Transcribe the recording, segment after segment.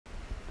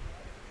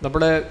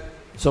നമ്മുടെ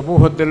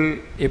സമൂഹത്തിൽ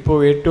ഇപ്പോൾ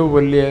ഏറ്റവും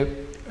വലിയ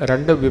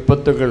രണ്ട്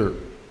വിപത്തുകൾ,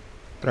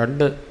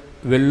 രണ്ട്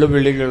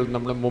വെല്ലുവിളികൾ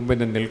നമ്മുടെ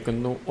മുമ്പിൽ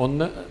നിൽക്കുന്നു.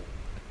 ഒന്ന്,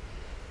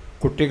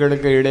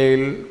 കുട്ടികൾക്ക്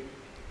ഇടയിൽ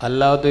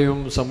അല്ലാതെയും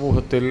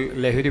സമൂഹത്തിൽ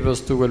ലഹരി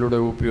വസ്തുക്കളുടെ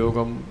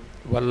ഉപയോഗം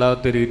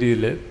വല്ലാത്ത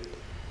രീതിയിൽ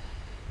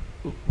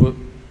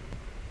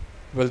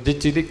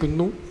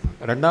വർദ്ധിച്ചിരിക്കുന്നു.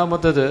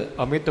 രണ്ടാമത്തത്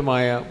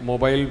അമിതമായ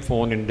മൊബൈൽ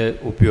ഫോണിൻ്റെ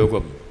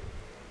ഉപയോഗം.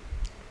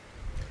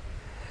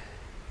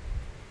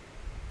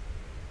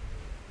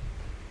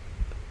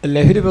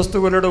 ലഹരി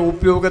വസ്തുക്കളുടെ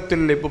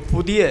ഉപയോഗത്തിൽ ഇപ്പോൾ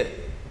പുതിയ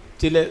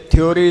ചില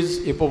തിയറീസ്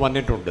ഇപ്പോൾ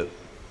വന്നിട്ടുണ്ട്.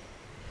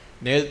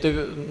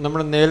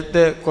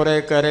 നേരത്തെ കുറേ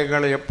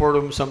കാര്യങ്ങൾ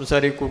എപ്പോഴും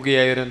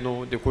സംസാരിക്കുകയായിരുന്നു.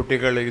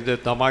 കുട്ടികൾ ഇത്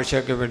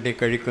തമാശയ്ക്ക് വേണ്ടി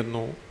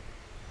കഴിക്കുന്നു.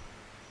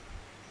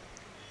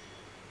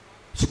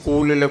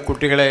 സ്കൂളിലെ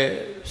കുട്ടികളെ,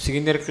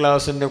 സീനിയർ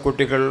ക്ലാസ്സിൻ്റെ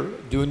കുട്ടികൾ,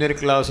 ജൂനിയർ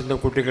ക്ലാസ്സിൻ്റെ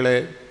കുട്ടികളെ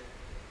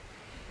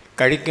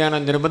കഴിക്കാൻ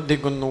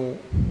നിർബന്ധിക്കുന്നു.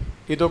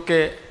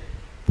 ഇതൊക്കെ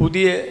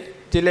പുതിയ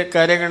ചില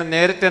കാര്യങ്ങൾ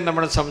നേരത്തെ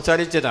നമ്മൾ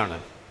സംസാരിച്ചതാണ്.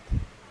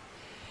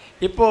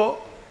 ഇപ്പോൾ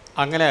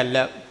അങ്ങനെയല്ല.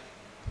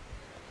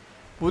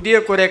 പുതിയ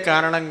കുറേ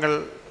കാരണങ്ങൾ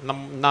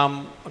നാം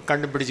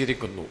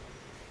കണ്ടുപിടിച്ചിരിക്കുന്നു.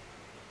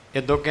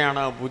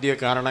 എന്തൊക്കെയാണ് പുതിയ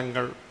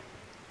കാരണങ്ങൾ?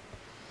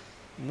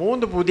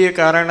 3 പുതിയ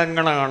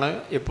കാരണങ്ങളാണ്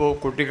ഇപ്പോൾ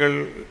കുട്ടികൾ,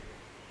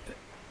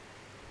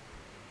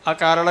 ആ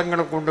കാരണങ്ങൾ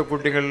കൊണ്ട്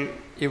കുട്ടികൾ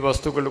ഈ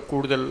വസ്തുക്കൾ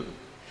കൂടുതൽ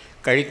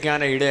കഴിക്കാൻ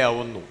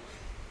ഇടയാവുന്നു.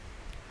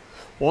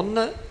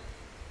 ഒന്ന്,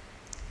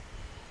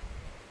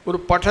 ഒരു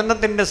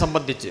പഠനത്തിൻ്റെ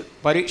സംബന്ധിച്ച്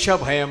പരീക്ഷാ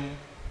ഭയം,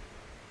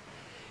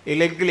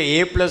 ഇല്ലെങ്കിൽ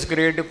A+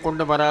 ഗ്രേഡ്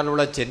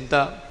കൊണ്ടുവരാനുള്ള ചിന്ത,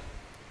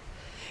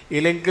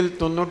 ഇല്ലെങ്കിൽ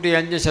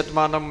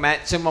 95%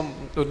 മാക്സിമം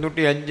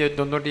 95,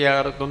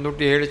 96,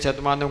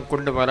 97%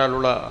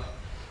 കൊണ്ടുവരാനുള്ള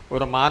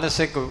ഒരു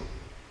മാനസിക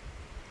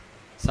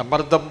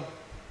സമ്മർദ്ദം.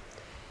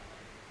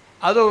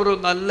 അതൊരു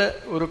നല്ല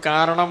ഒരു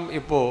കാരണം.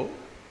 ഇപ്പോൾ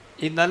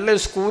ഈ നല്ല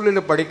സ്കൂളിൽ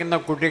പഠിക്കുന്ന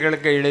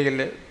കുട്ടികൾക്ക് ഇടയിൽ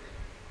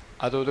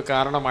അതൊരു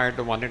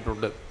കാരണമായിട്ട്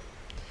വന്നിട്ടുണ്ട്.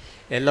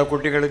 എല്ലാ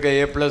കുട്ടികൾക്ക്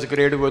A+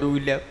 ഗ്രേഡ്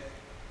വരില്ല.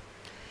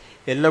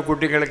 എല്ലാ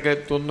കുട്ടികൾക്ക്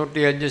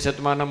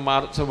 95%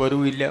 മാർക്സ്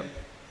വരില്ല.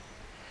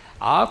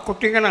 ആ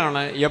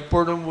കുട്ടികളാണ്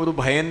എപ്പോഴും ഒരു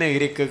ഭയന്ന്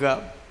ഇരിക്കുക.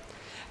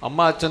 അമ്മ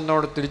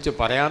അച്ഛനോട് തിരിച്ച്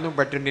പറയാനും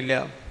പറ്റുന്നില്ല.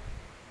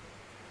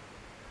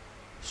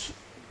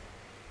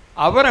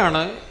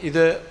 അവരാണ്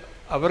ഇത്,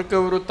 അവർക്ക്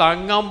ഒരു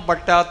താങ്ങാൻ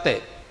പറ്റാത്ത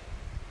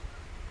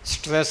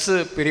സ്ട്രെസ്സ്,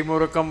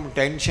 പിരിമുറുക്കം,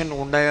 ടെൻഷൻ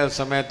ഉണ്ടായ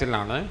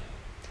സമയത്തിലാണ്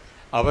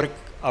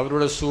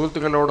അവരുടെ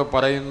സുഹൃത്തുക്കളോട്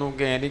പറയുന്നു,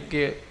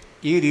 എനിക്ക്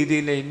ഈ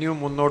രീതിയിൽ ഇനിയും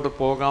മുന്നോട്ട്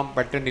പോകാൻ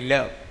പറ്റുന്നില്ല.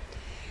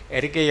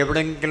 എനിക്ക്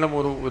എവിടെയെങ്കിലും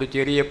ഒരു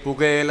ചെറിയ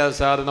പുകയില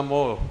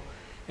സാധനമോ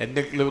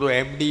എന്തെങ്കിലും ഒരു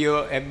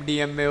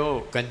MDMA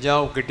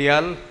കഞ്ചാവ്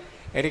കിട്ടിയാൽ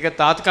എനിക്ക്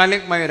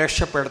താത്കാലികമായി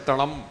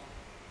രക്ഷപ്പെടുത്തണം.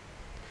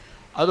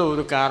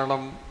 അതൊരു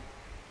കാരണം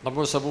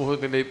നമ്മുടെ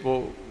സമൂഹത്തിൽ ഇപ്പോൾ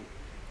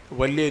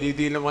വലിയ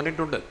രീതിയിൽ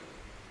വന്നിട്ടുണ്ട്.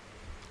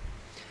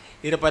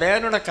 ഇത്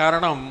പറയാനുള്ള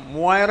കാരണം,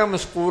 3000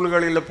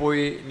 സ്കൂളുകളിൽ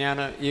പോയി ഞാൻ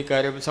ഈ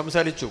കാര്യം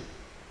സംസാരിച്ചു.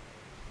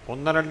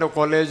 1-2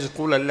 കോളേജ്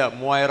സ്കൂളല്ല,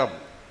 3000.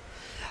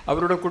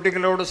 അവരുടെ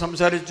കുട്ടികളോട്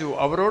സംസാരിച്ചു.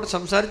 അവരോട്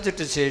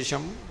സംസാരിച്ചിട്ട്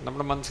ശേഷം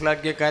നമ്മൾ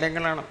മനസ്സിലാക്കിയ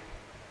കാര്യങ്ങളാണ്.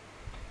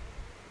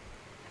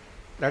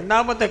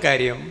 രണ്ടാമത്തെ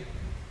കാര്യം,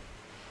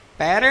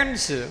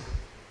 പാരൻസ്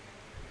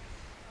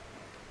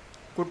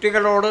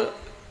കുട്ടികളോട്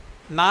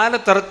 4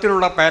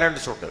 തരത്തിലുള്ള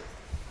പാരൻസ് ഉണ്ട്.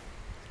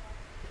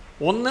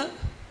 ഒന്ന്,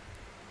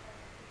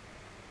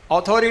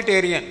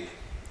 ഓഥോറിറ്റേറിയൻ,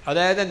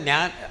 അതായത്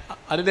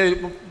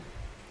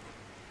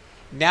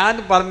ഞാൻ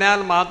പറഞ്ഞാൽ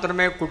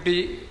മാത്രമേ കുട്ടി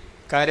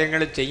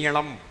കാര്യങ്ങൾ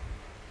ചെയ്യണം,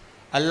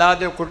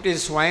 അല്ലാതെ കുട്ടി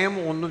സ്വയം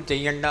ഒന്നും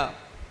ചെയ്യണ്ട.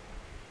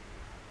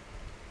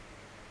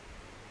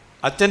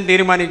 അച്ഛൻ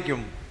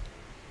തീരുമാനിക്കും,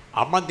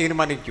 അമ്മ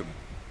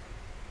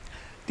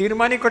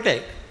തീരുമാനിക്കട്ടെ.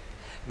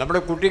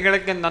 നമ്മുടെ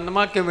കുട്ടികളൊക്കെ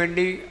നന്മയ്ക്ക്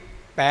വേണ്ടി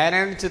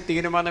പാരൻസ്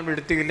തീരുമാനം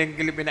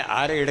എടുത്തില്ലെങ്കിൽ പിന്നെ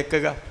ആരെ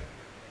എടുക്കുക?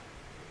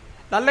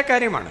 നല്ല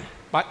കാര്യമാണ്.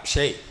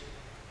 പക്ഷേ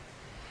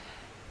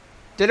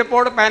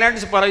ചിലപ്പോൾ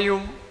പാരൻസ്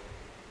പറയും,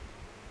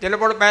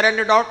 ചിലപ്പോൾ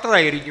പാരൻ്റ്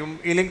ഡോക്ടറായിരിക്കും,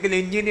 ഇല്ലെങ്കിൽ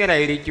എൻജിനീയർ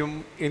ആയിരിക്കും,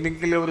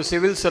 ഇല്ലെങ്കിൽ ഒരു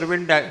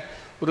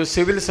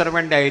സിവിൽ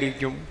സർവൻ്റ്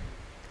ആയിരിക്കും.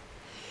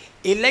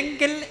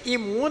 ഇല്ലെങ്കിൽ ഈ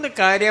 3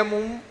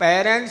 കാര്യവും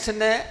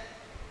പാരൻസിന്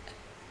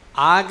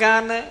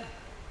ആകാൻ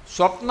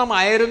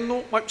സ്വപ്നമായിരുന്നു,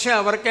 പക്ഷെ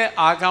അവർക്ക്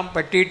ആകാൻ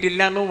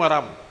പറ്റിയിട്ടില്ല എന്നും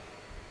വരാം.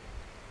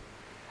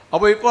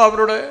 അപ്പോൾ ഇപ്പോൾ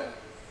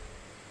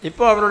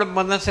അവരുടെ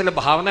മനസ്സിൽ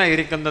ഭാവന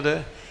ഇരിക്കുന്നത്,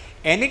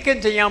 എനിക്ക്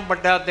ചെയ്യാൻ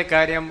പറ്റാത്ത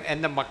കാര്യം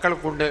എൻ്റെ മക്കൾ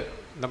കൊണ്ട്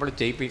നമ്മൾ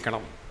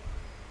ചെയ്യിപ്പിക്കണം.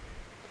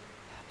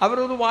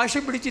 അവരൊരു വാശി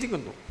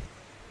പിടിച്ചിരിക്കുന്നു.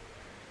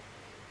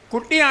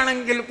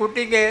 കുട്ടിയാണെങ്കിൽ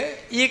കുട്ടിക്ക്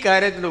ഈ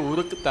കാര്യത്തിൽ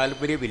ഒരു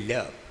താല്പര്യമില്ല.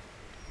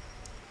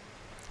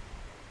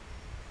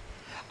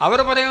 അവർ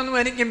പറയുന്നു,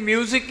 എനിക്ക്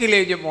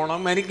മ്യൂസിക്കിലേക്ക്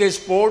പോകണം, എനിക്ക്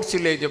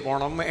സ്പോർട്സിലേക്ക്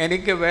പോകണം,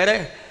 എനിക്ക് വേറെ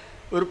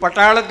ഒരു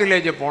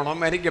പട്ടാളത്തിലേക്ക് പോകണം,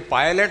 എനിക്ക്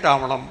പൈലറ്റ്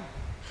ആവണം.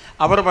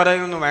 അവർ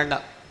പറയുന്നു, വേണ്ട,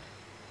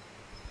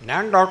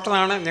 ഞാൻ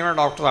ഡോക്ടറാണ്, നിങ്ങൾ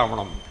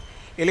ഡോക്ടറാവണം.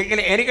 ഇല്ലെങ്കിൽ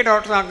എനിക്ക്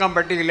ഡോക്ടറാക്കാൻ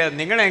പറ്റിയില്ല,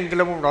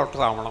 നിങ്ങളെങ്കിലും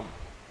ഡോക്ടറാവണം.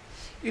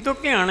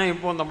 ഇതൊക്കെയാണ്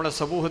ഇപ്പോൾ നമ്മുടെ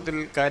സമൂഹത്തിൽ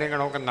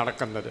കാര്യങ്ങളൊക്കെ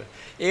നടക്കുന്നത്.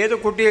 ഏത്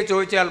കുട്ടിയെ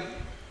ചോദിച്ചാൽ,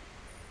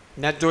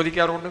 ഞാൻ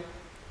ചോദിക്കാറുണ്ട്,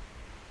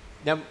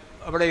 ഞാൻ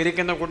അവിടെ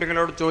ഇരിക്കുന്ന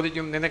കുട്ടികളോട്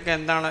ചോദിക്കും, നിനക്ക്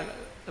എന്താണ്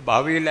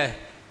ഭാവിയിൽ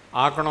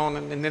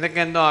ആക്കണമെന്ന്,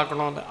 നിനക്കെന്തോ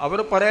ആക്കണമെന്ന് അവർ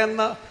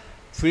പറയുന്ന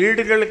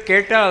ഫീൽഡുകൾ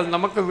കേട്ടാൽ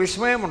നമുക്ക്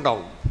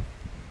വിസ്മയമുണ്ടാവും.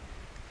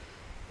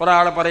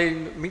 ഒരാൾ പറയും,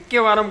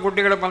 മിക്കവാറും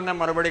കുട്ടികൾ പറഞ്ഞ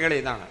മറുപടികൾ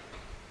ഇതാണ്: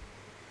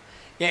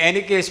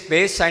 എനിക്ക്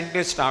സ്പേസ്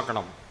സയൻറ്റിസ്റ്റ്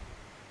ആക്കണം,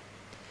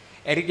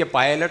 എനിക്ക്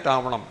പൈലറ്റ്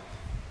ആവണം.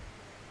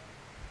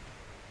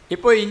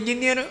 ഇപ്പോൾ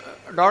എഞ്ചിനീയർ,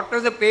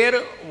 ഡോക്ടറുടെ പേര്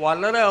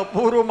വളരെ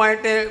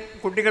അപൂർവമായിട്ടേ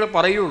കുട്ടികൾ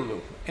പറയുള്ളൂ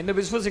എന്ന്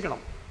വിശ്വസിക്കണം.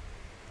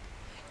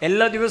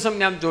 എല്ലാ ദിവസവും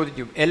ഞാൻ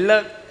ചോദിക്കും,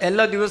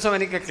 എല്ലാ ദിവസവും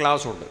എനിക്ക്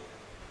ക്ലാസ് ഉണ്ട്.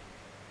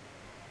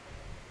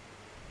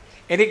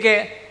 എനിക്ക്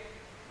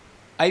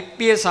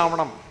IPS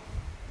ആവണം,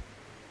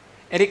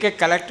 എനിക്ക്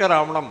കളക്ടർ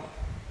ആവണം,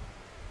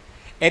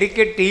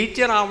 എനിക്ക്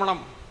ടീച്ചർ ആവണം,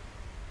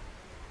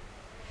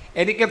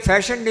 എനിക്ക്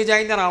ഫാഷൻ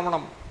ഡിസൈനർ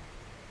ആവണം,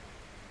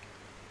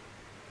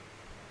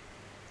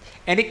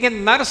 എനിക്ക്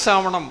നഴ്സ്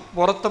ആവണം,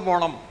 പുറത്ത്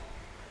പോകണം.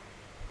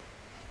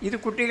 ഇത്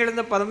കുട്ടികളിൽ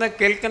നിന്ന് പറഞ്ഞ്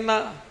കേൾക്കുന്ന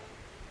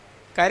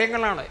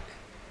കാര്യങ്ങളാണ്.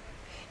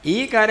 ഈ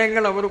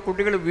കാര്യങ്ങൾ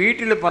കുട്ടികൾ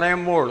വീട്ടിൽ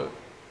പറയുമ്പോൾ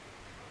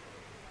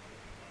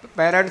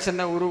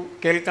പേരൻസിന്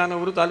കേൾക്കാൻ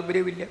ഒരു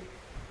താല്പര്യമില്ല.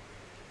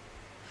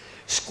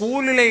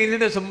 സ്കൂളിലെ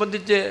ഇതിനെ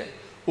സംബന്ധിച്ച്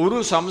ഒരു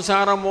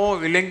സംസാരമോ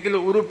ഇല്ലെങ്കിൽ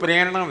ഒരു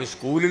പ്രേരണ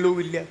സ്കൂളിലും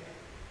ഇല്ല.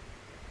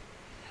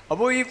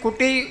 അപ്പോൾ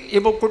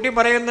കുട്ടി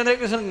പറയുന്നത്,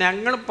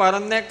 ഞങ്ങൾ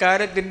പറഞ്ഞ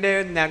കാര്യത്തിൻ്റെ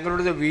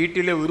ഞങ്ങളുടെ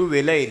വീട്ടിൽ ഒരു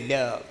വിലയില്ല,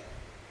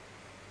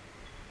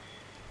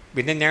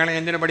 പിന്നെ ഞങ്ങൾ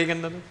എന്തിനു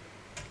പഠിക്കുന്നത്?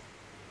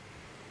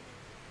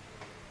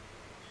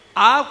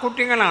 ആ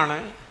കുട്ടികളാണ്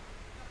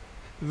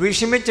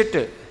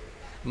വിഷമിച്ചിട്ട്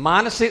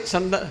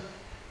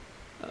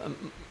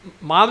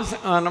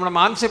നമ്മുടെ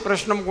മാനസിക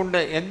പ്രശ്നം കൊണ്ട്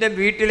എൻ്റെ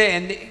വീട്ടിലെ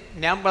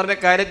ഞാൻ പറഞ്ഞ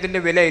കാര്യത്തിൻ്റെ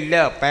വിലയില്ല,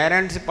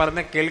 പാരൻസ്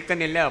പറഞ്ഞ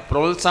കേൾക്കുന്നില്ല,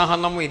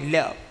 പ്രോത്സാഹനവും ഇല്ല.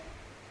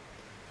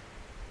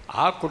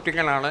 ആ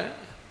കുട്ടികളാണ്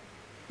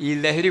ഈ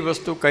ലഹരി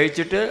വസ്തു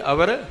കഴിച്ചിട്ട്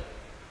അവർ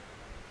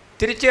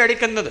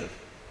തിരിച്ചടിക്കുന്നത്.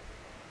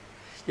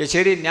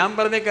 ശരി, ഞാൻ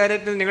പറഞ്ഞ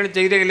കാര്യത്തിൽ നിങ്ങൾ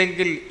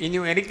ചെയ്തില്ലെങ്കിൽ ഇനി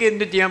എനിക്ക്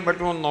എന്ത് ചെയ്യാൻ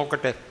പറ്റുമെന്ന്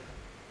നോക്കട്ടെ.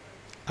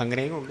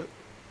 അങ്ങനെയും ഉണ്ട്.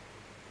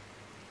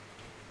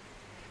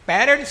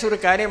 പാരൻസ് ഒരു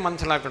കാര്യം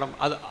മനസ്സിലാക്കണം.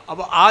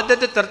 അപ്പോൾ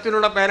ആദ്യത്തെ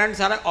തരത്തിലുള്ള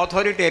പാരൻസാണ്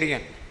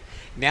ഓഥോറിറ്റേറിയൻ.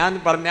 ഞാൻ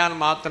പറഞ്ഞാൽ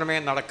മാത്രമേ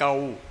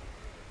നടക്കാവൂ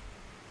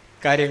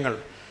കാര്യങ്ങൾ.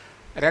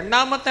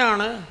 രണ്ടാമത്തെ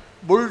ആണ്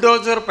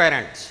ബുൾഡോസർ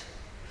പാരൻസ്.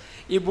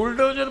 ഈ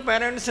ബുൾഡോസർ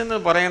പാരൻസ് എന്ന്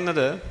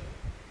പറയുന്നത്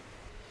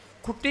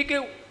കുട്ടിക്ക്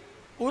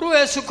ഒരു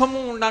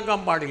അസുഖവും ഉണ്ടാക്കാൻ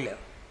പാടില്ല.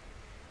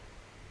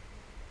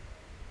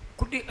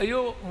 കുട്ടി,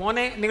 അയ്യോ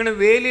മോനെ, നിങ്ങൾ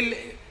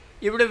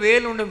ഇവിടെ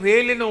വെയിലുണ്ട്,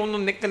 വെയിലിൽ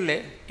ഒന്നും നിൽക്കല്ലേ,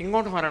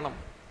 ഇങ്ങോട്ട് വരണം.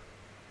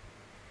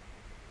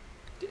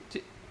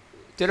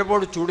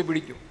 ചിലപ്പോൾ ചൂട്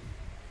പിടിക്കും.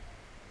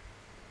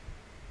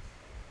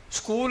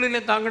 സ്കൂളിൽ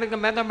താങ്കൾക്ക്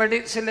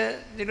മാത്തമാറ്റിക്സിൽ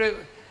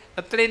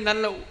അത്രയും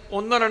നല്ല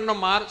 1-2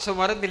 മാർക്സ്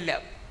വരുന്നില്ല.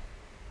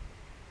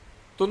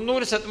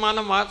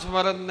 90% മാർക്സ്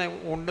വരുന്ന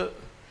ഉണ്ട്.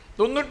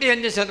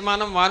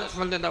 95% മാർക്സ്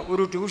വരുന്ന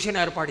ഒരു ട്യൂഷൻ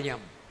ഏർപ്പാട്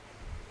ചെയ്യാം.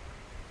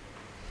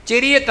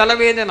 ചെറിയ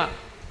തലവേദന,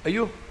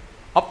 അയ്യോ,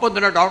 അപ്പോൾ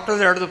തന്നെ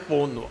ഡോക്ടറുടെ അടുത്ത്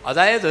പോകുന്നു.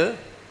 അതായത്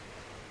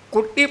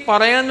കുട്ടി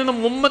പറയുന്നതിന്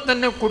മുമ്പ്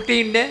തന്നെ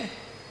കുട്ടീൻ്റെ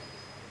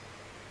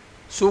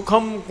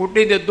സുഖം,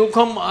 കുട്ടീൻ്റെ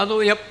ദുഃഖം, അത്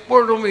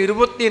എപ്പോഴും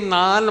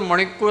 24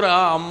 മണിക്കൂർ ആ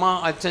അമ്മ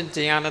അച്ഛൻ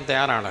ചെയ്യാൻ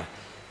തയ്യാറാണ്.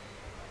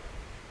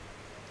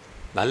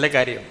 നല്ല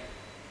കാര്യം.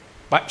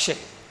 പക്ഷേ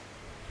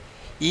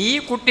ഈ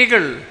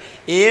കുട്ടികൾ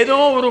ഏതോ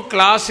ഒരു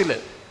ക്ലാസ്സിൽ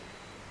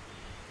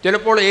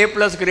ചിലപ്പോൾ A+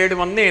 ഗ്രേഡ്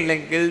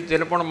വന്നില്ലെങ്കിൽ,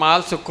 ചിലപ്പോൾ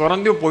മാർക്സ്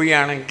കുറഞ്ഞു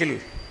പോവുകയാണെങ്കിൽ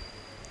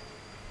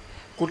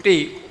കുട്ടി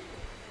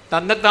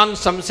തന്നെത്താൻ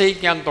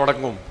സംശയിക്കാൻ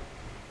തുടങ്ങും.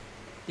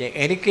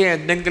 എനിക്ക്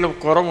എന്തെങ്കിലും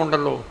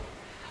കുറവുണ്ടല്ലോ,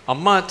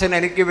 അമ്മ അച്ഛൻ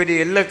എനിക്ക് വേണ്ടി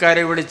എല്ലാ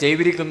കാര്യവും ഇവിടെ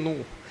ചെയ്തിരിക്കുന്നു,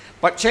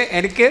 പക്ഷേ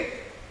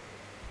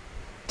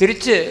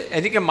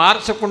എനിക്ക്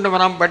മാർക്സ്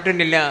കൊണ്ടുവരാൻ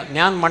പറ്റുന്നില്ല,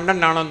 ഞാൻ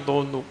മണ്ടനാണെന്ന്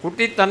തോന്നുന്നു.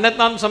 കുട്ടി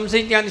തന്നെത്താൻ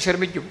സംശയിക്കാൻ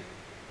ശ്രമിക്കും.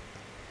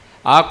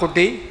 ആ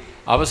കുട്ടി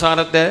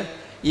അവസാനത്തെ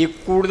ഈ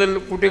കൂടുതൽ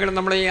കുട്ടികൾ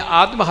നമ്മൾ ഈ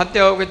ആത്മഹത്യ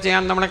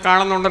ചെയ്യാൻ നമ്മളെ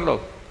കാണുന്നുണ്ടല്ലോ.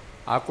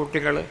 ആ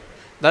കുട്ടികൾ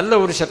നല്ല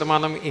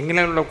 1%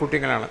 ഇങ്ങനെയുള്ള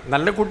കുട്ടികളാണ്.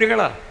 നല്ല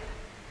കുട്ടികളാണ്,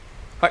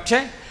 പക്ഷേ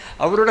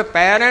അവരുടെ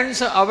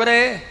പാരൻസ്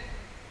അവരെ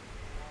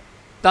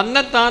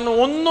തന്നെത്താൻ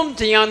ഒന്നും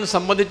ചെയ്യാൻ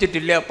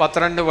സമ്മതിച്ചിട്ടില്ല.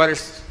 12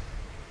 വയസ്സ്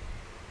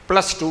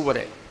 +2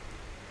 വരെ.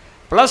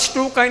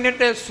 +2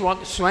 കഴിഞ്ഞിട്ട്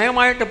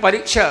സ്വയമായിട്ട്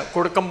പരീക്ഷ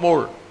കൊടുക്കുമ്പോൾ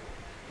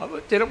അപ്പോൾ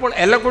ചിലപ്പോൾ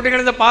എല്ലാ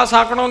കുട്ടികളും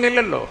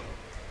പാസ്സാക്കണമെന്നില്ലല്ലോ.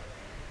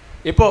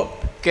 ഇപ്പോൾ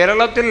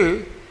കേരളത്തിൽ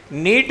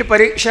നീറ്റ്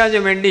പരീക്ഷയ്ക്ക്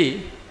വേണ്ടി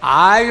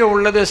ആകെ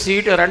ഉള്ളത്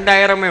സീറ്റ്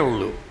 2000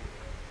 ഉള്ളൂ.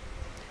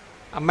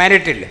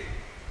 മെറിറ്റിൽ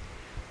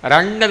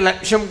 2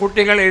 ലക്ഷം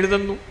കുട്ടികൾ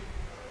എഴുതുന്നു.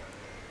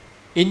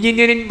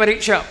 എഞ്ചിനീയറിംഗ്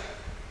പരീക്ഷ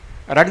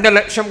 2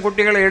 ലക്ഷം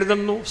കുട്ടികൾ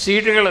എഴുതുന്നു.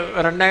 സീറ്റുകൾ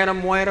 2000,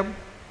 3000.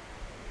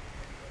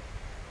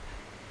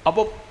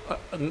 അപ്പോൾ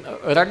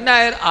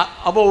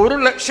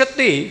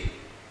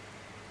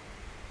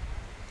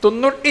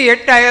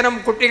 1,98,000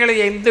 കുട്ടികൾ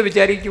എന്ത്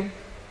വിചാരിക്കും?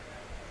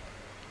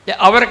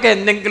 അവർക്ക്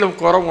എന്തെങ്കിലും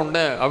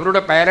കുറവുണ്ട്,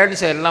 അവരുടെ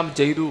പാരൻസ് എല്ലാം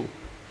ചെയ്തു.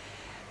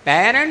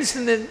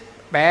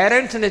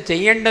 പാരൻസിന്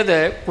ചെയ്യേണ്ടത്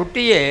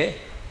കുട്ടിയെ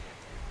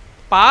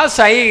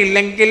പാസ്സായി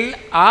ഇല്ലെങ്കിൽ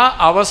ആ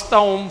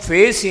അവസ്ഥവും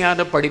ഫേസ്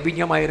ചെയ്യാതെ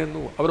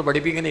പഠിപ്പിക്കുമായിരുന്നു. അവർ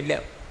പഠിപ്പിക്കുന്നില്ല.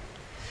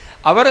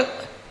 അവർ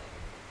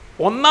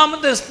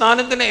 1ാമത്തെ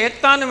സ്ഥാനത്തിന്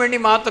എത്താൻ വേണ്ടി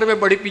മാത്രമേ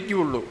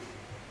പഠിപ്പിക്കുകയുള്ളൂ.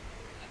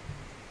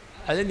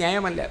 അത്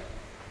ന്യായമല്ല.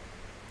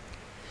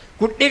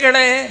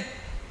 കുട്ടികളെ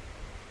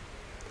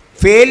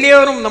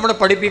ഫെയിലിയറും നമ്മൾ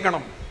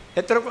പഠിപ്പിക്കണം.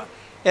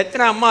 എത്ര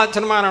അമ്മ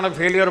അച്ഛന്മാരാണ്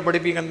ഫെയിലിയർ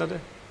പഠിപ്പിക്കുന്നത്?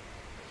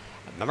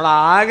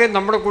 നമ്മളാകെ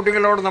നമ്മുടെ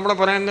കുട്ടികളോട് നമ്മൾ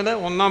പറയുന്നത്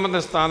ഒന്നാമത്തെ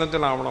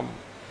സ്ഥാനത്തിലാവണം,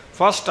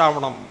 ഫസ്റ്റ്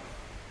ആവണം,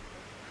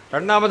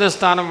 രണ്ടാമത്തെ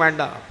സ്ഥാനം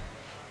വേണ്ട,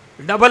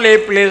 ഡബിൾ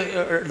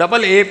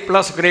എ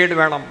പ്ലസ് ഗ്രേഡ്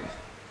വേണം,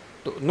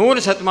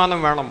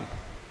 100% വേണം.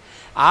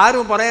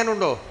 ആരും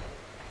പറയാനുണ്ടോ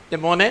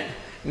മോനെ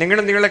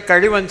നിങ്ങളെ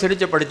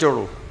കഴിവനുസരിച്ച്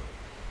പഠിച്ചോളൂ,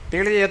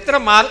 നിങ്ങൾ എത്ര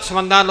മാർക്സ്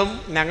വന്നാലും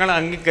ഞങ്ങൾ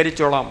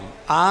അംഗീകരിച്ചോളാം?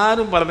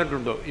 ആരും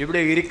പറഞ്ഞിട്ടുണ്ടോ?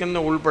 ഇവിടെ ഇരിക്കുന്ന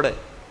ഉൾപ്പെടെ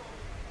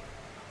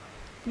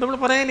നമ്മൾ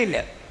പറയാനില്ല.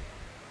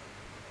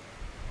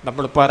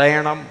 നമ്മൾ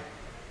പറയണം.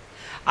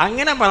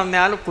 അങ്ങനെ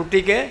പറഞ്ഞാൽ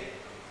കുട്ടിക്ക്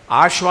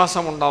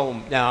ആശ്വാസമുണ്ടാവും.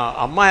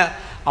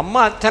 അമ്മ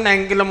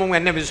അച്ഛനെങ്കിലും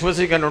എന്നെ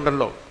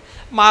വിശ്വസിക്കാനുണ്ടല്ലോ,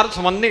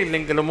 മാർക്സ്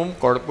വന്നില്ലെങ്കിലും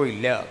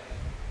കുഴപ്പമില്ല.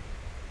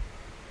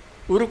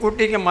 ഒരു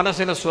കുട്ടിക്ക്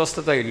മനസ്സിന്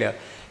സ്വസ്ഥതയില്ല.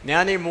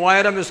 ഞാൻ ഈ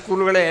 3000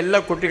 സ്കൂളുകളെ എല്ലാ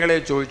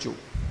കുട്ടികളെയും ചോദിച്ചു,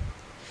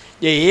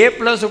 A+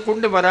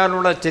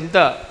 കൊണ്ടുവരാനുള്ള ചിന്ത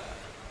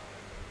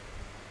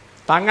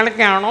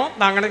താങ്കൾക്കാണോ,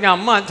 താങ്കൾക്ക്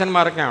അമ്മ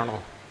അച്ഛന്മാർക്കാണോ?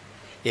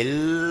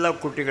 എല്ലാ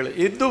കുട്ടികളും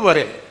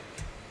ഇതുവരെ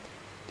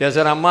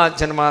സാർ അമ്മ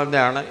അച്ഛന്മാരുടെ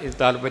ആണ് ഈ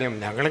താല്പര്യം,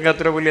 ഞങ്ങൾക്ക്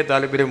അത്ര വലിയ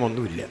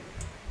താല്പര്യമൊന്നുമില്ല,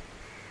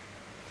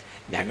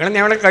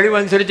 ഞങ്ങളെ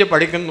കഴിവനുസരിച്ച്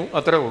പഠിക്കുന്നു,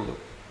 അത്രേ ഉള്ളൂ.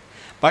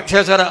 പക്ഷേ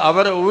സാർ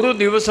അവർ ഒരു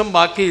ദിവസം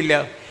ബാക്കിയില്ല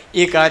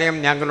ഈ കാര്യം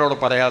ഞങ്ങളോട്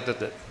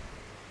പറയാത്തത്.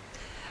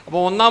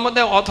 അപ്പോൾ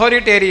ഒന്നാമത്തെ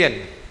ഓഥോറിറ്റേറിയൻ,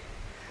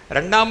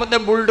 രണ്ടാമത്തെ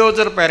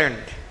ബുൾഡോസർ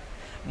പേരൻറ്റ്,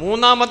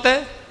 മൂന്നാമത്തെ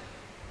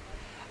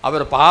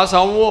അവർ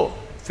പാസ്സാവുമോ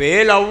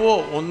ഫെയിലാവുമോ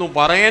ഒന്നും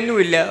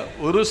പറയാനുമില്ല,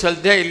 ഒരു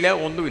ശ്രദ്ധയില്ല,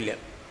 ഒന്നുമില്ല.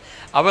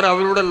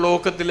 അവരുടെ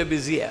ലോകത്തിൽ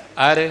ബിസിയാണ്.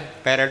 ആര്?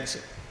 പേരൻസ്.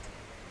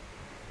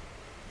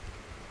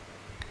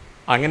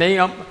 അങ്ങനെ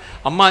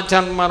അമ്മ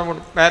അച്ഛന്മാർ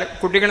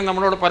കുട്ടികൾ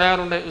നമ്മളോട്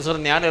പറയാറുണ്ട്, സർ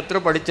ഞാൻ എത്ര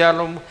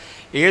പഠിച്ചാലും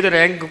ഏത്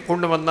റാങ്ക്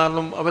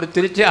കൊണ്ടുവന്നാലും അവർ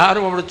തിരിച്ച്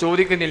ആരും അവിടെ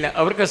ചോദിക്കുന്നില്ല,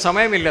 അവർക്ക്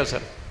സമയമില്ല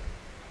സർ.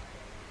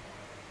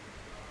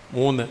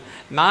 3.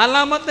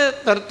 നാലാമത്തെ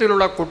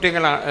തരത്തിലുള്ള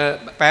കുട്ടികളാണ്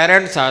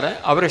പേരൻസാണ്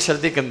അവർ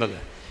ശ്രദ്ധിക്കുന്നത്.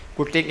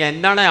 കുട്ടിക്ക്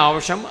എന്താണ്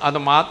ആവശ്യം അത്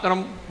മാത്രം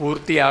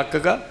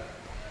പൂർത്തിയാക്കുക,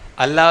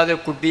 അല്ലാതെ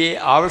കുട്ടിയെ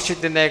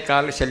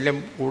ആവശ്യത്തിനേക്കാൾ ശല്യം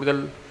കൂടുതൽ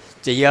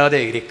ചെയ്യാതെ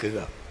ഇരിക്കുക.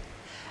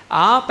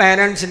 ആ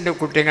പേരൻസിൻ്റെ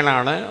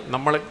കുട്ടികളാണ്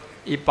നമ്മൾ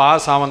ഈ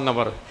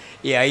പാസ്സാവുന്നവർ,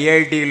 ഈ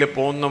IITയിൽ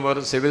പോകുന്നവർ,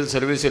 സിവിൽ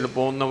സർവീസിൽ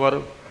പോകുന്നവർ,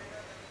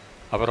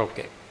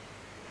 അവരൊക്കെ.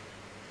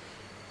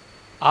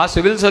 ആ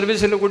സിവിൽ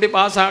സർവീസിൽ കുട്ടി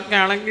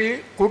പാസ്സാക്കുകയാണെങ്കിൽ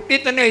കുട്ടി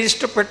തന്നെ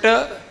ഇഷ്ടപ്പെട്ട്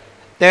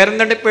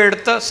തിരഞ്ഞെടുപ്പ്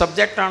എടുത്ത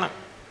സബ്ജക്റ്റാണ്.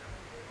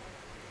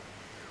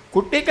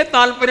 കുട്ടിക്ക്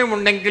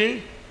താല്പര്യമുണ്ടെങ്കിൽ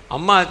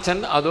അമ്മ അച്ഛൻ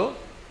അതോ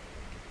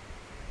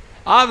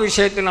ആ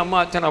വിഷയത്തിൽ അമ്മ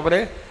അച്ഛൻ അവരെ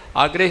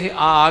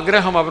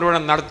ആഗ്രഹം അവരോട്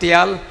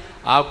നടത്തിയാൽ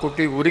ആ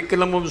കുട്ടി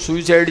ഒരിക്കലും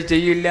സൂയിസൈഡ്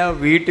ചെയ്യില്ല,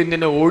 വീട്ടിൽ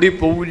നിന്ന്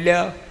ഓടിപ്പോവില്ല,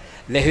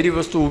 ലഹരി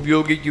വസ്തു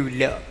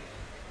ഉപയോഗിക്കില്ല.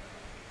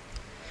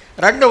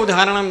 2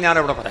 ഉദാഹരണം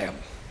ഞാനവിടെ പറയാം.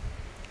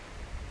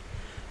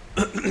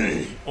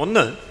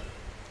 ഒന്ന്,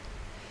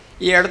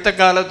 ഈ അടുത്ത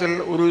കാലത്തിൽ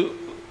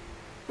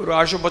ഒരു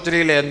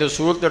ആശുപത്രിയിൽ എൻ്റെ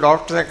സുഹൃത്ത്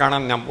ഡോക്ടറെ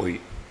കാണാൻ ഞാൻ പോയി.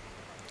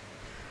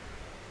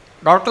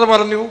 ഡോക്ടർ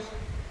പറഞ്ഞു,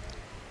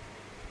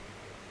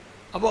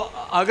 അപ്പോൾ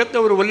അകത്ത്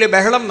ഒരു വലിയ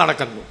ബഹളം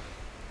നടക്കുന്നു.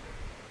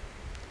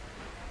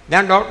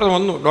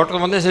 ഡോക്ടർ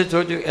വന്ന ശേഷം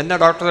ചോദിച്ചു, എന്താ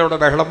ഡോക്ടറെ ഇവിടെ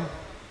ബഹളം?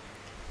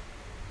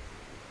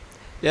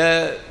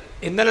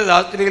 ഇന്നലെ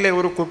രാത്രിയിലെ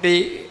ഒരു കുട്ടി,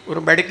 ഒരു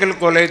മെഡിക്കൽ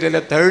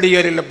കോളേജിലെ 3rd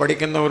ഇയറിൽ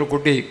പഠിക്കുന്ന ഒരു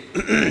കുട്ടി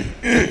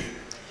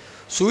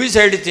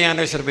സൂയിസൈഡ് ചെയ്യാൻ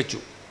ശ്രമിച്ചു.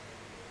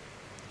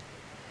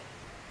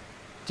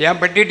 ചെയ്യാൻ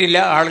പറ്റിയിട്ടില്ല,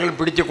 ആളുകൾ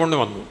പിടിച്ചു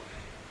കൊണ്ടുവന്നു.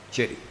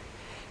 ശരി,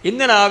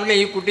 ഇന്ന് രാവിലെ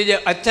ഈ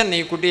അച്ഛൻ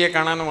ഈ കുട്ടിയെ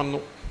കാണാൻ വന്നു.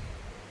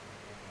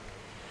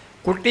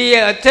 കുട്ടിയെ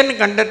അച്ഛൻ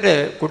കണ്ടിട്ട്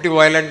കുട്ടി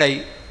വയലൻ്റായി.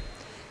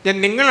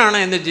 നിങ്ങളാണ്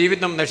എൻ്റെ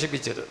ജീവിതം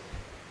നശിപ്പിച്ചത്,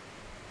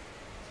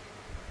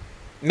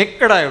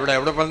 നിക്കട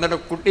ഇവിടെ വന്നിട്ട്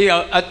കുട്ടി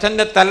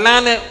അച്ഛൻ്റെ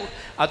തല്ലാന്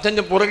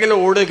അച്ഛൻ്റെ പുറകിൽ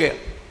ഓടുക,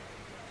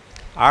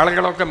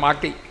 ആളുകളൊക്കെ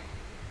മാറ്റി.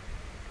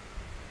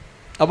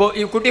 അപ്പോൾ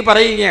ഈ കുട്ടി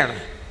പറയുകയാണ്,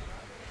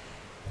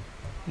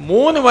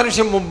 3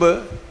 വർഷം മുമ്പ്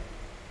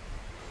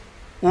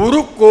 1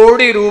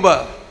 കോടി രൂപ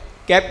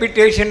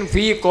ക്യാപിറ്റേഷൻ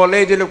ഫീ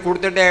കോളേജിൽ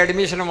കൊടുത്തിട്ട്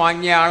അഡ്മിഷൻ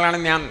വാങ്ങിയ ആളാണ്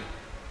ഞാൻ.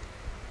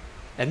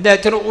 എൻ്റെ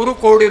അച്ഛന് 1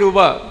 കോടി രൂപ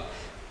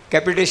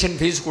ക്യാപിറ്റേഷൻ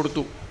ഫീസ്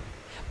കൊടുത്തു.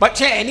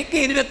 പക്ഷേ എനിക്ക്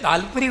ഇതിന്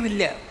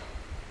താല്പര്യമില്ല.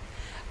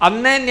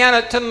 അന്നേ ഞാൻ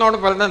അച്ഛനോട്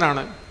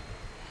പറഞ്ഞതാണ്,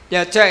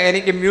 അച്ഛ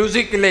എനിക്ക്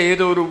മ്യൂസിക്കിലെ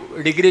ഏതോ ഒരു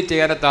ഡിഗ്രി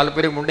ചെയ്യാൻ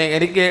താല്പര്യമുണ്ട്,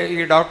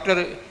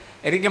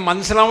 എനിക്ക്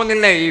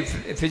മനസ്സിലാവുന്നില്ല ഈ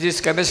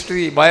physics,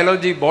 chemistry,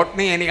 biology,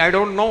 botany, I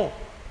don't know.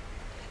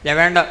 ഞാൻ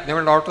വേണ്ട,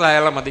 നിങ്ങൾ ഡോക്ടർ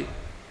ആയാലും മതി.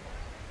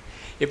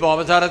 ഇപ്പോൾ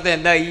അവസാനത്തെ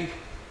എന്തായി?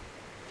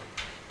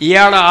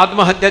 ഇയാൾ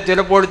ആത്മഹത്യ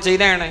ചിലപ്പോൾ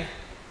ചെയ്താണ്.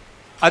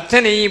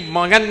 അച്ഛൻ ഈ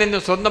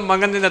സ്വന്തം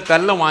മകൻ നിന്ന്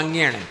തല്ല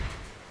വാങ്ങിയാണ്.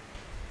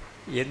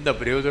 എന്താ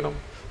പ്രയോജനം?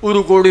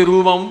 1 കോടി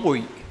രൂപയും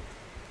പോയി.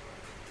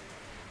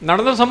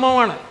 നടന്ന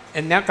സംഭവമാണ്,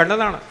 ഞാൻ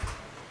കണ്ടതാണ്.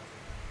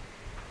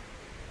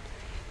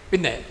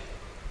 പിന്നെ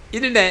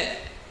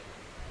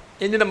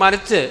ഇതിൻ്റെ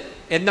മറിച്ച്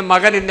എൻ്റെ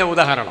മകനിൻ്റെ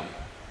ഉദാഹരണം.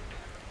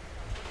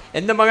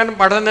 എൻ്റെ മകൻ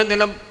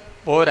പഠനത്തിലും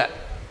പോരാ,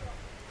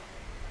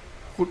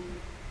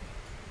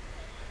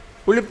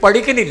 പുള്ളി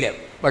പഠിക്കുന്നില്ല,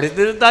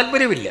 പഠിത്തത്തിന്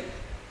താല്പര്യമില്ല.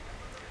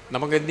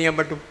 നമുക്ക് എന്ത് ചെയ്യാൻ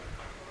പറ്റും?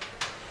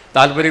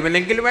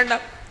 താല്പര്യമില്ലെങ്കിൽ വേണ്ട.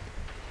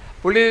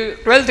 പുള്ളി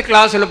 12th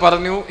ക്ലാസ്സിൽ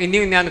പറഞ്ഞു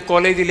ഇനിയും ഞാൻ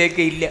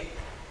കോളേജിലേക്ക് ഇല്ല.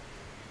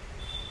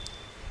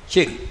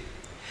 ശരി,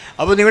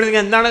 അപ്പോൾ നിങ്ങൾ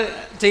എന്താണ്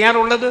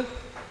ചെയ്യാറുള്ളത്?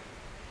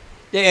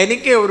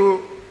 എനിക്ക് ഒരു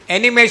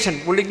അനിമേഷൻ,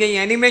 പുള്ളിക്ക് ഈ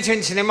അനിമേഷൻ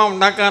സിനിമ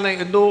ഉണ്ടാക്കാൻ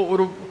എന്തോ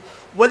ഒരു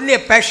വലിയ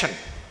പാഷൻ.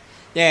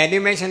 ഞാൻ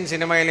അനിമേഷൻ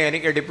സിനിമയിൽ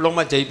എനിക്ക് ഡിപ്ലോമ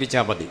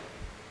ചെയ്യിപ്പിച്ചാൽ മതി.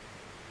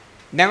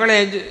 ഞങ്ങൾ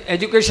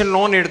എഡ്യൂക്കേഷൻ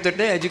ലോൺ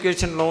എടുത്തിട്ട്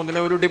എഡ്യൂക്കേഷൻ ലോണിൽ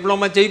ഒരു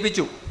ഡിപ്ലോമ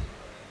ചെയ്യിപ്പിച്ചു.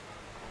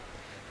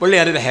 പുള്ളി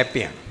അതിൽ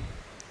ഹാപ്പിയാണ്.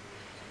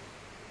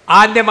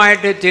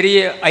 ആദ്യമായിട്ട് ചെറിയ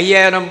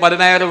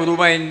 5000-10,000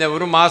 രൂപയുടെ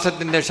ഒരു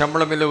മാസത്തിൻ്റെ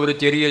ശമ്പളമില്ല ഒരു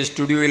ചെറിയ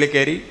സ്റ്റുഡിയോയിൽ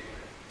കയറി.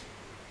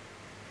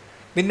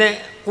 പിന്നെ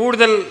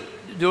കൂടുതൽ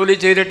ജോലി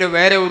ചെയ്തിട്ട്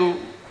വേറെ ഒരു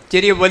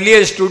ചെറിയ വലിയ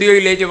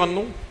സ്റ്റുഡിയോയിലേക്ക്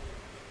വന്നു.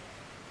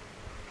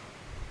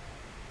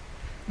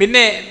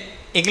 പിന്നെ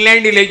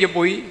ഇംഗ്ലണ്ടിലേക്ക്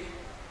പോയി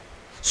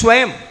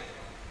സ്വയം,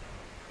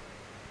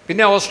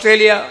 പിന്നെ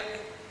ഓസ്ട്രേലിയ,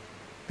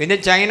 പിന്നെ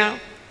ചൈന.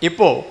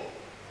 ഇപ്പോൾ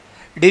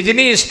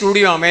ഡിസ്നി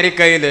സ്റ്റുഡിയോ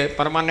അമേരിക്കയിൽ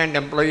പെർമനൻ്റ്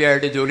എംപ്ലോയി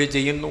ആയിട്ട് ജോലി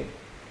ചെയ്യുന്നു.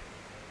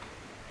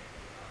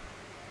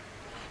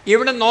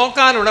 ഇവിടെ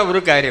നോക്കാനുള്ള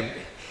ഒരു കാര്യം,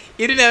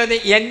 ഇതിനകത്ത്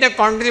എൻ്റെ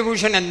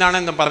കോൺട്രിബ്യൂഷൻ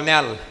എന്താണെന്ന്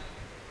പറഞ്ഞാൽ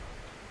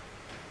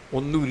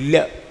ഒന്നുമില്ല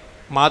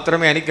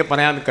മാത്രമേ എനിക്ക്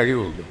പറയാൻ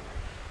കഴിയുള്ളൂ.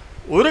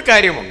 ഒരു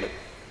കാര്യമുണ്ട്,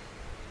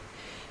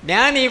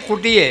 ഞാൻ ഈ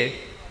കുട്ടിയെ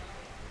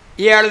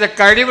ഇയാളുടെ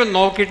കഴിവ്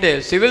നോക്കിയിട്ട്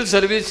സിവിൽ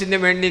സർവീസിന്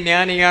വേണ്ടി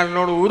ഞാൻ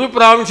ഇയാളിനോട് ഒരു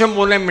പ്രാവശ്യം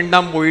പോലും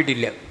മിണ്ടാൻ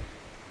പോയിട്ടില്ല.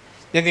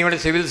 ഞാൻ നിങ്ങളുടെ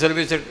സിവിൽ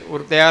സർവീസ്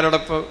ഒരു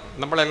തയ്യാറെടുപ്പ്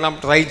നമ്മളെല്ലാം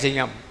ട്രൈ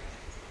ചെയ്യാം.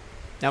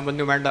 ഞാൻ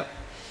പറഞ്ഞു വേണ്ട,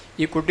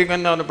 ഈ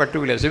കുട്ടിക്കെന്താ ഒന്നും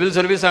പറ്റില്ല, സിവിൽ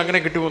സർവീസ് അങ്ങനെ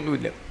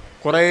കിട്ടുമൊന്നുമില്ല,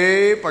 കുറേ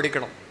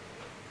പഠിക്കണം.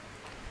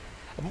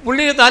 അപ്പോൾ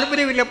പുള്ളിക്ക്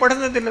താല്പര്യമില്ല,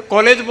 പഠനത്തില്ല,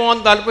 കോളേജ് പോകാൻ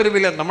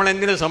താല്പര്യമില്ല.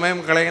 നമ്മളെന്തിനു സമയം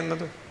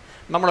കളയുന്നത്?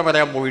 നമ്മൾ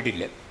വരാൻ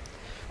പോയിട്ടില്ല.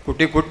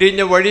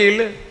 കുട്ടീൻ്റെ വഴിയിൽ,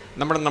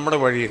 നമ്മുടെ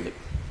വഴിയിൽ.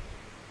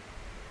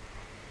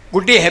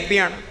 കുട്ടി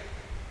ഹാപ്പിയാണ്.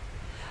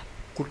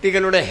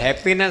 കുട്ടികളുടെ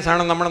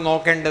ഹാപ്പിനെസ്സാണ് നമ്മൾ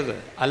നോക്കേണ്ടത്,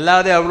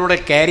 അല്ലാതെ അവരുടെ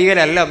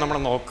കരിയറല്ല നമ്മൾ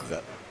നോക്കുക.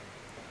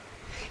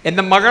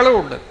 എൻ്റെ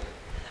മകളുമുണ്ട്.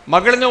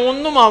 മകളിന്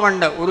ഒന്നും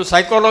ആവണ്ട, ഒരു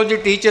സൈക്കോളജി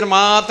ടീച്ചർ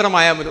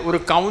മാത്രമായാൽ മതി, ഒരു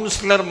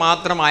കൗൺസിലർ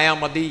മാത്രമായാൽ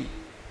മതി.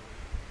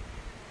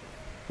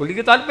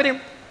 പുള്ളിക്ക് താല്പര്യം,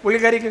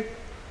 പുള്ളിക്കാരിക്ക്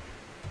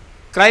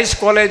ക്രൈസ്റ്റ്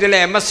കോളേജിലെ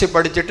MSc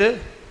പഠിച്ചിട്ട്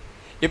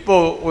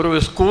ഇപ്പോൾ ഒരു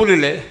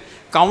സ്കൂളിൽ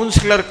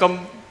കൗൺസിലർ കം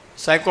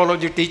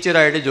സൈക്കോളജി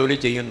ടീച്ചറായിട്ട് ജോലി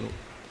ചെയ്യുന്നു.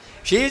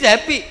 She is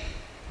happy.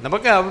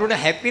 നമുക്ക് അവരുടെ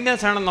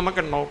ഹാപ്പിനെസ്സാണ്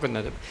നമുക്ക്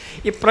നോക്കുന്നത്.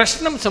 ഈ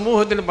പ്രശ്നം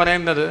സമൂഹത്തിൽ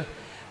പറയുന്നത്,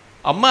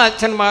 അമ്മ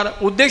അച്ഛന്മാർ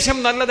ഉദ്ദേശം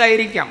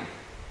നല്ലതായിരിക്കാം,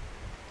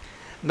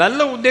 നല്ല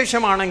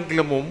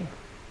ഉദ്ദേശമാണെങ്കിലും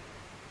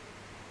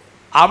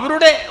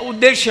അവരുടെ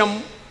ഉദ്ദേശം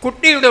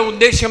കുട്ടിയുടെ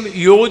ഉദ്ദേശം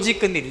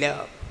യോജിക്കുന്നില്ല.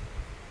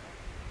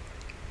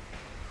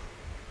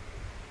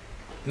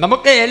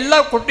 നമുക്ക് എല്ലാ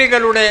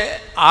കുട്ടികളുടെ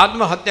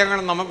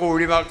ആത്മഹത്യകളും നമുക്ക്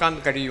ഒഴിവാക്കാൻ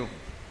കഴിയും.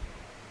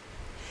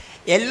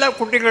 എല്ലാ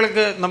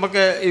കുട്ടികൾക്ക്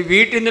നമുക്ക്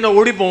വീട്ടിൽ നിന്ന്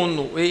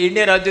ഓടിപ്പോകുന്നു.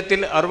 ഇന്ത്യ രാജ്യത്തിൽ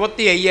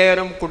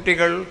 65,000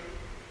 കുട്ടികൾ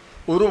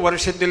ഒരു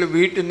വർഷത്തിൽ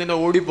വീട്ടിൽ നിന്ന്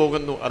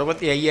ഓടിപ്പോകുന്നു.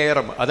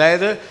 65,000,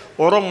 അതായത്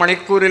ഓരോ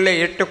മണിക്കൂറിലെ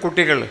 8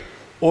 കുട്ടികൾ,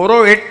 ഓരോ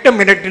 8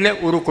 മിനിറ്റിൽ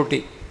ഒരു കുട്ടി.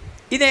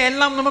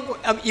 ഇതെല്ലാം നമുക്ക്,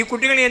 ഈ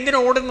കുട്ടികൾ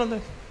എന്തിനാണ് ഓടുന്നത്?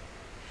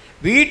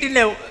 വീട്ടിൽ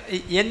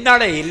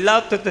എന്താണ്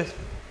ഇല്ലാത്തത്?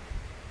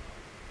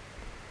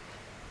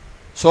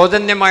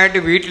 സൗജന്യമായിട്ട്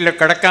വീട്ടിൽ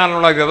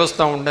കിടക്കാനുള്ള വ്യവസ്ഥ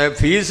ഉണ്ട്,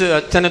 ഫീസ്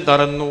അച്ഛന്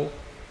തരുന്നു,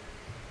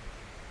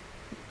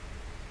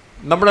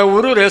 നമ്മുടെ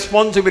ഒരു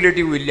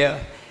റെസ്പോൺസിബിലിറ്റിയും ഇല്ല.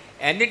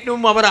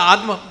 എന്നിട്ടും അവർ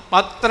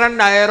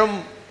 12,000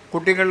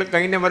 കുട്ടികൾ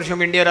കഴിഞ്ഞ വർഷം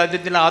ഇന്ത്യ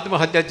രാജ്യത്തിൽ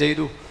ആത്മഹത്യ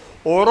ചെയ്തു.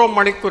 ഓരോ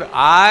മണിക്കൂർ,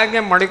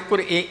 ആകെ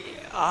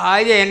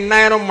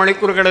 8,000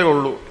 മണിക്കൂറുകളേ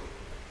ഉള്ളൂ.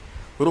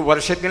 ഒരു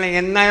വർഷത്തിൽ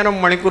 8,000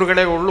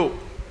 മണിക്കൂറുകളേ ഉള്ളൂ.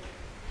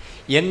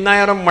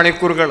 8,000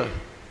 മണിക്കൂറുകൾ,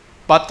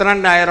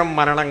 12,000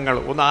 മരണങ്ങൾ.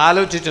 ഒന്ന്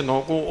ആലോചിച്ച്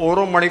നോക്കൂ.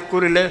 ഓരോ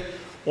മണിക്കൂറിൽ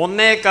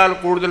 1.25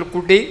 കൂടുതൽ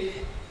കുട്ടി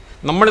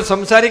നമ്മൾ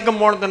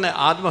സംസാരിക്കുമ്പോൾ തന്നെ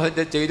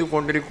ആത്മഹത്യ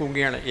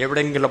ചെയ്തുകൊണ്ടിരിക്കുകയാണ്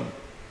എവിടെയെങ്കിലും,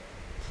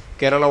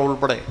 കേരളം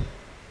ഉൾപ്പെടെ.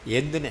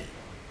 എന്തിന്?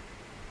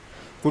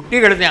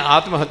 കുട്ടികളുടെ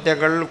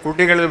ആത്മഹത്യകൾ,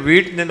 കുട്ടികളുടെ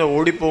വീട്ടിൽ നിന്ന്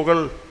ഓടിപ്പോകൽ,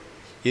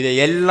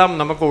 ഇതെല്ലാം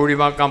നമുക്ക്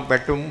ഒഴിവാക്കാൻ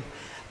പറ്റും.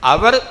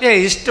 അവർക്ക്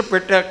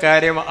ഇഷ്ടപ്പെട്ട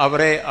കാര്യം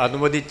അവരെ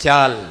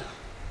അനുവദിച്ചാൽ.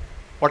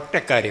 ഒറ്റ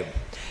കാര്യം,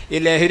 ഈ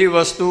ലഹരി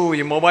വസ്തു,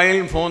 ഈ മൊബൈൽ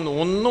ഫോൺ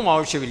ഒന്നും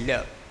ആവശ്യമില്ല.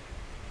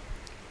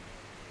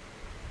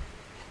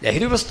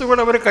 ലഹരി വസ്തുക്കൾ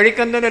അവർ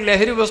കഴിക്കുന്നതിന്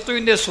ലഹരി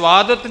വസ്തുവിൻ്റെ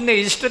സ്വാദത്തിൻ്റെ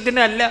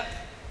ഇഷ്ടത്തിനല്ല.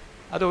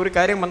 അത് ഒരു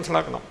കാര്യം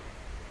മനസ്സിലാക്കണം.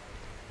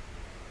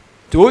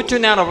 ചോദിച്ചു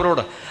ഞാൻ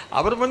അവരോട്,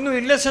 അവർ പറഞ്ഞു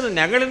ഇല്ല സർ,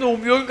 ഞങ്ങളിന്ന്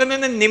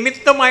ഉപയോഗിക്കുന്നതിന്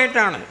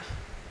നിമിത്തമായിട്ടാണ്,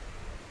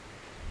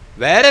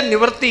 വേറെ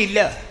നിവൃത്തിയില്ല.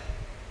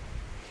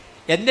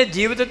 എൻ്റെ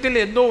ജീവിതത്തിൽ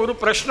എന്തോ ഒരു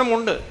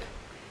പ്രശ്നമുണ്ട്,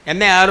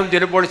 എന്നെ ആരും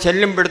ചിലപ്പോൾ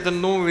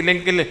ശല്യപ്പെടുത്തുന്നു,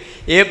 ഇല്ലെങ്കിൽ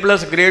A+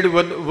 ഗ്രേഡ്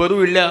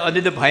വരില്ല,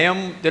 അതിൻ്റെ ഭയം.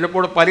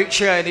 ചിലപ്പോൾ പരീക്ഷ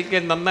എനിക്ക്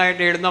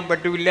നന്നായിട്ട് എഴുതാൻ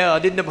പറ്റില്ല,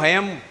 അതിൻ്റെ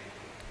ഭയം.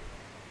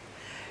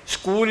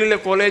 സ്കൂളിൽ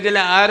കോളേജിൽ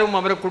ആരും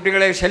അവരെ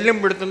കുട്ടികളെ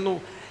ശല്യപ്പെടുത്തുന്നു.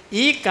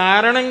 ഈ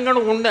കാരണങ്ങൾ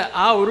കൊണ്ട്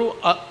ആ ഒരു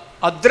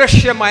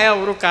അദൃശ്യമായ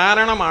ഒരു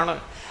കാരണമാണ്.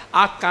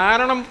 ആ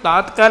കാരണം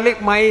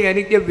താത്കാലികമായി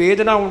എനിക്ക്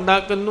വേദന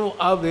ഉണ്ടാക്കുന്നു.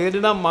 ആ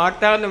വേദന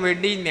മാറ്റാൻ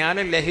വേണ്ടി ഞാൻ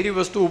ലഹരി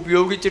വസ്തു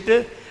ഉപയോഗിച്ചിട്ട്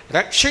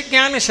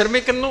രക്ഷിക്കാൻ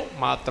ശ്രമിക്കുന്നു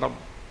മാത്രം.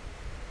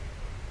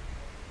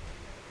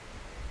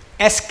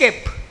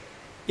 Escape,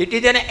 it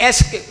is N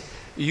escape.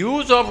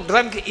 Use of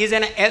drug is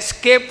N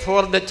escape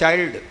for the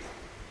child.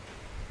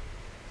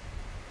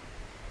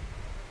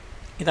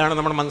 ഇതാണ്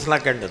നമ്മൾ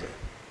മനസ്സിലാക്കേണ്ടത്.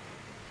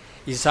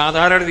 ഈ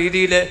സാധാരണ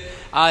രീതിയിൽ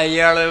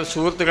അയാൾ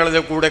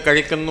സുഹൃത്തുക്കളുടെ കൂടെ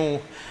കഴിക്കുന്നു,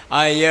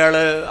 അയാൾ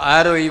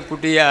ആരോ ഈ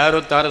കുട്ടിയെ ആരോ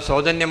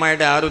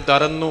സൗജന്യമായിട്ട് ആരോ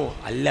തരുന്നു,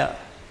 അല്ല.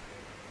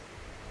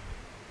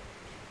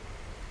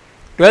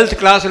 12th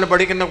ക്ലാസ്സിൽ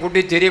പഠിക്കുന്ന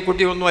കുട്ടി ചെറിയ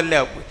കുട്ടിയൊന്നുമല്ല.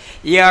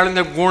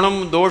 ഇയാളിൻ്റെ ഗുണം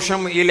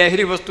ദോഷം ഈ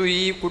ലഹരി വസ്തു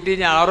ഈ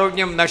കുട്ടീൻ്റെ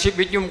ആരോഗ്യം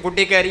നശിപ്പിക്കും,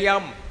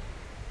 കുട്ടിക്കറിയാം.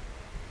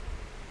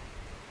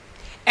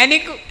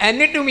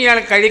 എന്നിട്ടും ഇയാൾ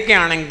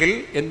കഴിക്കുകയാണെങ്കിൽ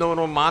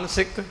എന്തോന്നോ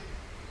മാനസിക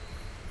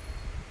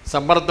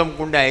സമ്മർദ്ദം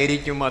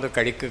കൊണ്ടായിരിക്കും അത്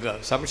കഴിക്കുക,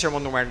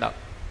 സംശയമൊന്നും വേണ്ട.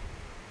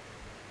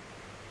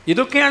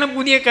 ഇതൊക്കെയാണ്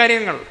പുതിയ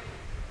കാരണങ്ങൾ.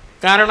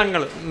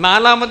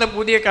 4ാമത്തെ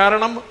പുതിയ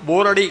കാരണം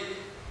ബോറടി.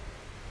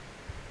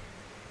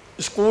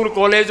 സ്കൂൾ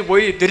കോളേജ്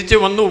പോയി തിരിച്ച്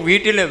വന്നു,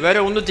 വീട്ടിൽ വേറെ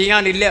ഒന്നും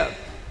ചെയ്യാനില്ല.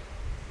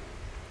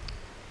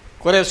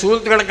 കുറേ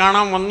സുഹൃത്തുക്കളെ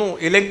കാണാൻ വന്നു,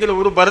 ഇല്ലെങ്കിൽ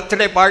ഒരു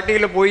ബർത്ത്ഡേ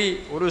പാർട്ടിയിൽ പോയി,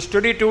 ഒരു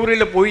സ്റ്റഡി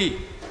ടൂറിൽ പോയി,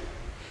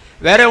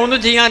 വേറെ ഒന്നും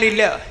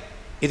ചെയ്യാനില്ല.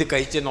 ഇത്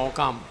കഴിച്ച്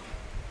നോക്കാം.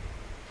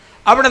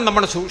 അവിടെ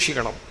നമ്മൾ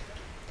സൂക്ഷിക്കണം.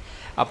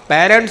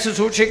 പാരൻസ്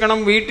സൂക്ഷിക്കണം,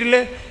 വീട്ടിൽ,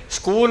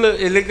 സ്കൂൾ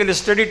അല്ലെങ്കിൽ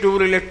സ്റ്റഡി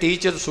ടൂറിൽ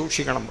ടീച്ചർ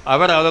സൂക്ഷിക്കണം.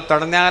 അവർ അത്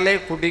തടഞ്ഞാലേ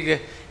കുട്ടിക്ക്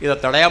ഇത്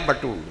തടയാൻ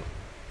പറ്റുള്ളൂ.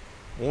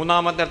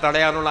 3ാമത്തെ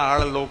തടയാനുള്ള ആൾ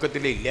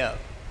ലോകത്തിലില്ല.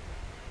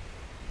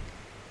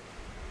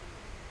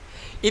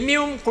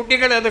 ഇനിയും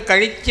കുട്ടികൾ അത്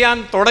കഴിക്കാൻ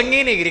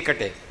തുടങ്ങിയേ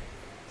ഇരിക്കട്ടെ.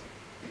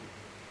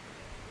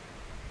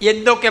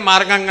 എന്തൊക്കെ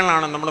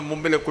മാർഗങ്ങളാണ് നമ്മുടെ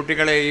മുമ്പിൽ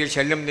കുട്ടികളെ ഈ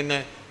ശല്യം നിന്ന്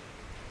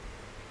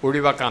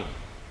ഒഴിവാക്കാൻ?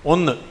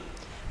 1,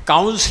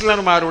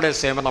 കൗൺസിലർമാരുടെ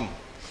സേവനം.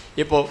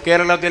 ഇപ്പോൾ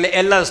കേരളത്തിലെ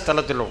എല്ലാ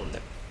സ്ഥലത്തിലും ഉണ്ട്.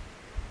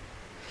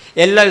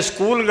 എല്ലാ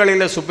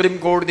സ്കൂളുകളിലെ സുപ്രീം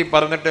കോടതി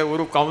പറഞ്ഞിട്ട്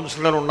ഒരു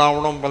കൗൺസിലർ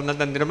ഉണ്ടാവണം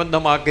പറഞ്ഞിട്ട്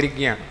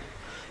നിർബന്ധമാക്കിയിരിക്കുകയാണ്.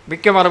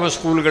 മിക്കവാറും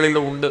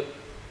സ്കൂളുകളിലും ഉണ്ട്.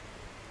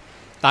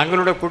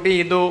 താങ്കളുടെ കുട്ടി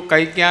ഇത്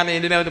കഴിക്കാൻ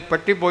ഇതിനകത്ത്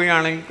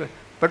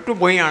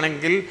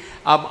പെട്ടുപോയാണെങ്കിൽ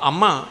ആ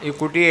അമ്മ ഈ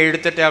കുട്ടിയെ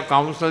എടുത്തിട്ട് ആ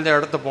കൗൺസിലറുടെ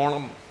അടുത്ത്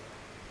പോകണം.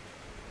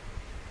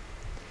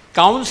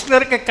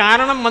 കൗൺസിലർക്ക്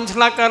കാരണം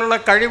മനസ്സിലാക്കാനുള്ള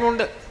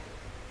കഴിവുണ്ട്.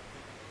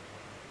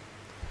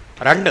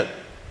 2,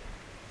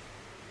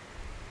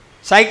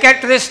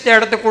 സൈക്കാട്രിസ്റ്റിൻ്റെ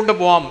അടുത്ത്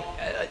കൊണ്ടുപോകാം.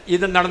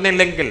 ഇത്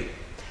നടന്നില്ലെങ്കിൽ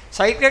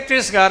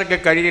സൈക്കാട്രിസ്റ്റുകാർക്ക്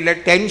കഴിയില്ല.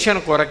 ടെൻഷൻ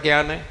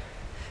കുറയ്ക്കാൻ,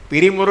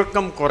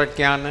 പിരിമുറുക്കം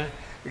കുറയ്ക്കാൻ,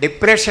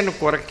 ഡിപ്രഷൻ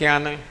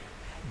കുറയ്ക്കാൻ,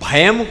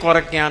 ഭയം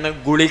കുറയ്ക്കാൻ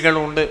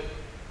ഗുളികളുണ്ട്.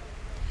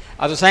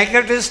 അത്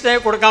സൈക്കാട്രിസ്റ്റിനെ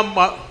കൊടുക്കാൻ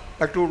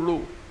പറ്റുള്ളൂ.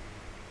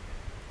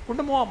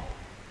 കൊണ്ടുപോകാം.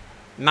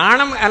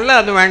 നാണം അല്ല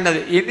അത് വേണ്ടത്.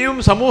 ഇനിയും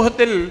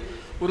സമൂഹത്തിൽ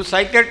ഒരു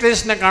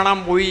സൈക്കാട്രിസ്റ്റിനെ കാണാൻ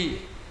പോയി,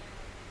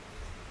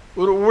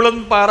 ഒരു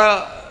ഊളൻപാറ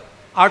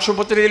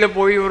ആശുപത്രിയിൽ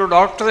പോയി ഒരു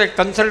ഡോക്ടറെ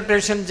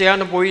കൺസൾട്ടേഷൻ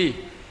ചെയ്യാൻ പോയി,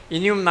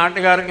 ഇനിയും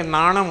നാട്ടുകാർക്ക്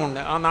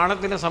നാണമുണ്ട്. ആ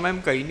നാണത്തിൻ്റെ സമയം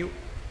കഴിഞ്ഞു.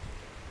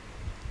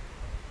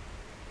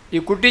 ഈ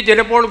കുട്ടി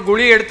ചിലപ്പോൾ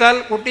ഗുളി എടുത്താൽ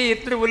കുട്ടി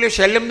ഇത്ര വലിയ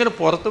ശല്യം നിന്ന്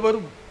പുറത്ത്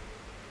വരും.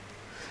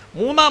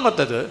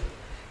 3ാമത്തത്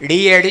ഡി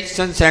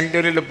അഡിക്ഷൻ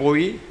സെൻറ്ററിൽ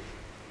പോയി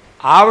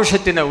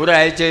ആവശ്യത്തിന് 1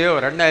 ആഴ്ചയോ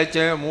 2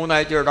 ആഴ്ചയോ 3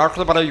 ആഴ്ചയോ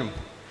ഡോക്ടർ പറയും,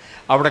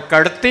 അവിടെ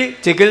കടത്തി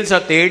ചികിത്സ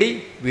തേടി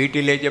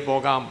വീട്ടിലേക്ക്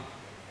പോകാം.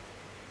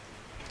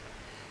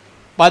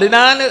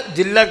 14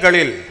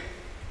 ജില്ലകളിൽ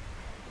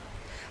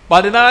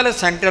 14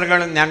 സെൻറ്ററുകൾ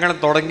ഞങ്ങൾ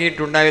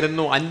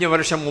തുടങ്ങിയിട്ടുണ്ടായിരുന്നു 5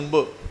 വർഷം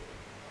മുമ്പ്.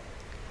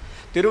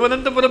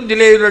 തിരുവനന്തപുരം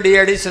ജില്ലയിലുള്ള de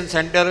addiction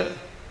centre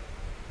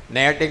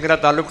Neyyattinkara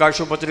taluk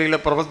ആശുപത്രിയിൽ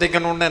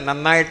പ്രവർത്തിക്കുന്നുണ്ട്.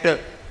 നന്നായിട്ട്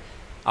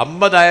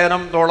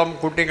 50,000-ഓളം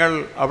കുട്ടികൾ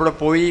അവിടെ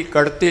പോയി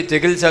കടത്തി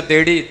ചികിത്സ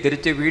തേടി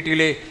തിരിച്ച്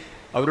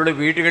അവരുടെ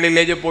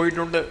വീടുകളിലേക്ക്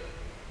പോയിട്ടുണ്ട്.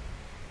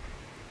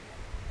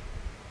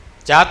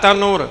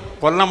 ചാത്തന്നൂർ,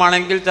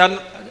 കൊല്ലമാണെങ്കിൽ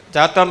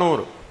ചാത്തന്നൂർ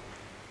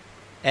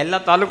എല്ലാ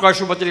താലൂക്ക്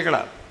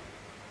ആശുപത്രികളാണ്.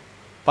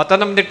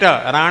 പത്തനംതിട്ട,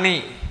 റാണി,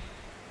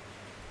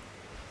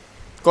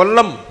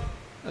 കൊല്ലം,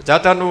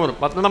 ചാത്തന്നൂർ,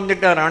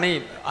 പത്തനംതിട്ട, റാണി,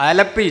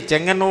 ആലപ്പി,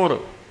 ചെങ്ങന്നൂർ,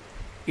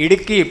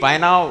 ഇടുക്കി,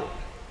 പയനാവ്,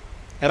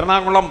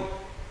 എറണാകുളം,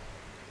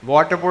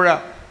 വാട്ടുപുഴ,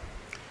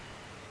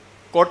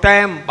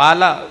 കോട്ടയം,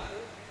 പാല,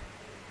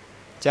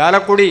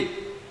 ചാലക്കുടി,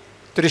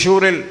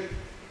 തൃശ്ശൂരിൽ,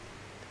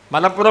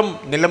 മലപ്പുറം,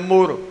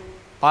 നിലമ്പൂർ,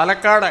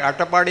 പാലക്കാട്,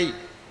 അട്ടപ്പാടി,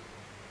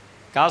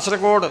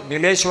 കാസർഗോഡ്,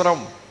 നീലേശ്വരം,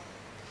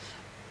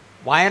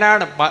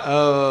 വയനാട്,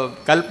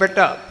 കൽപ്പറ്റ,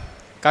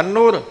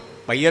 കണ്ണൂർ,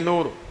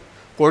 പയ്യന്നൂർ,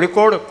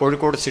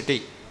 കോഴിക്കോട് സിറ്റി,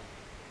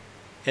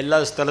 എല്ലാ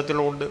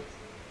സ്ഥലത്തിലും ഉണ്ട്.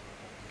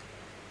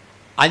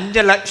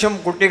 5 ലക്ഷം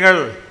കുട്ടികൾ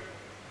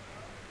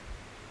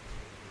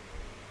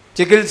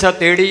ചികിത്സ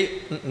തേടി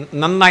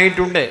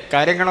നന്നായിട്ടുണ്ട്.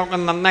 കാര്യങ്ങളൊക്കെ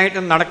നന്നായിട്ട്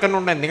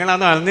നടക്കുന്നുണ്ട്.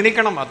 നിങ്ങളത്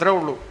അറിഞ്ഞിരിക്കണം, അത്രേ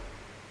ഉള്ളൂ.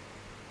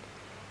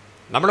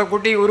 നമ്മുടെ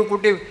ഒരു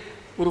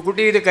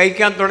കുട്ടി ഇത്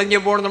കഴിക്കാൻ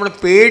തുടങ്ങിയപ്പോൾ നമ്മൾ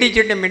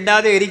പേടിച്ചിട്ട്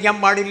മിണ്ടാതെ ഇരിക്കാൻ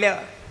പാടില്ല.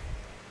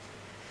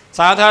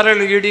 സാധാരണ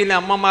രീതിയിൽ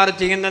അമ്മമാർ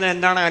ചെയ്യുന്നത്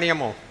എന്താണ്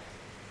അറിയാമോ?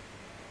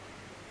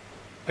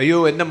 അയ്യോ,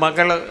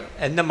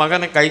 എൻ്റെ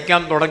മകനെ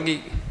കഴിക്കാൻ തുടങ്ങി,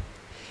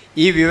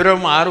 ഈ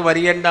വിവരം ആരും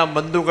അറിയേണ്ട,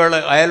 ബന്ധുക്കൾ,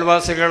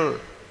 അയൽവാസികൾ,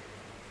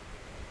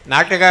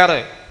 നാട്ടുകാർ.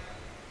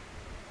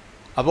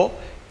 അപ്പോൾ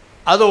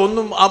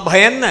അതൊന്നും ആ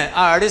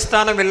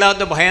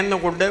അടിസ്ഥാനമില്ലാത്ത ഭയന്ന്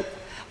കൊണ്ട്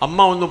അമ്മ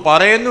ഒന്നും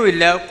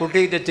പറയുന്നുമില്ല.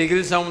 കുട്ടിയുടെ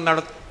ചികിത്സവും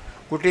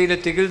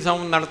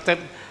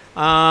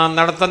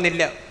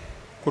നടത്തുന്നില്ല.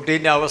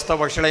 കുട്ടീൻ്റെ അവസ്ഥ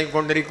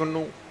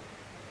വഷളായിക്കൊണ്ടിരിക്കുന്നു.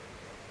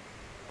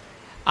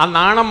 ആ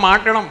നാണം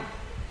മാറ്റണം,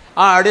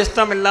 ആ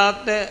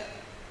അടിസ്ഥമില്ലാത്ത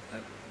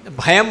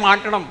ഭയം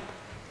മാറ്റണം.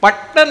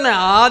 പെട്ടെന്ന്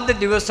ആദ്യ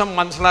ദിവസം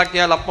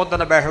മനസ്സിലാക്കിയാൽ അപ്പോൾ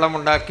തന്നെ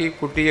ബഹളമുണ്ടാക്കി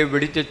കുട്ടിയെ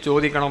വിളിച്ച്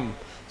ചോദിക്കണം,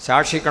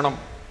 ശാസിക്കണം,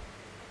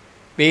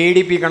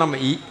 പേടിപ്പിക്കണം.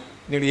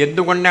 നിങ്ങൾ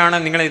എന്തുകൊണ്ടാണ്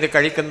നിങ്ങളിത്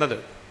കഴിക്കുന്നത്,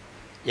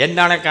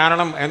 എന്താണ്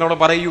കാരണം എന്നോട്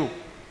പറയൂ.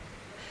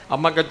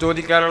 അമ്മക്ക്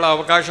ചോദിക്കാനുള്ള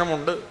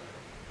അവകാശമുണ്ട്.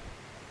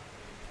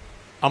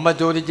 അമ്മ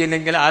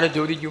ചോദിച്ചില്ലെങ്കിൽ ആര്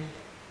ചോദിക്കും?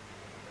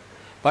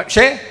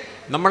 പക്ഷേ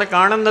നമ്മൾ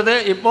കാണുന്നത്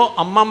ഇപ്പോൾ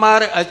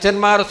അമ്മമാർ,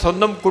 അച്ഛന്മാർ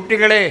സ്വന്തം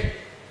കുട്ടികളെ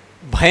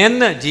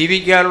ഭയന്ന്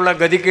ജീവിക്കാനുള്ള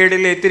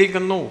ഗതികേടിൽ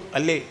എത്തിയിരിക്കുന്നു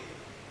അല്ലേ?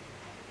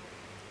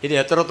 ഇത്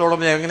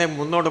എത്രത്തോളം എങ്ങനെ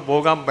മുന്നോട്ട്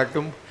പോകാൻ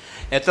പറ്റും?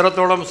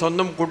 എത്രത്തോളം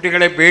സ്വന്തം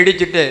കുട്ടികളെ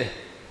പേടിച്ചിട്ട്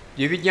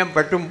ജീവിക്കാൻ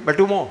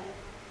പറ്റുമോ?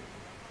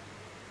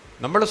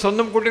 നമ്മുടെ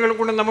സ്വന്തം കുട്ടികളെ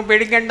കൊണ്ട് നമ്മൾ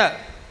പേടിക്കേണ്ട,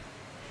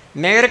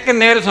 നേർക്ക്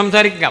നേരെ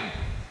സംസാരിക്കാം.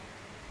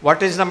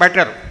 What is the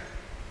matter?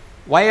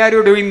 Why are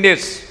you doing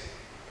this?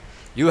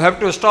 You have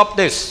to stop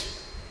this.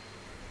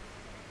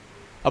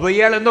 അപ്പോൾ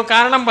ഇയാൾ എന്തോ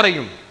കാരണം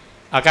പറയും.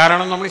 ആ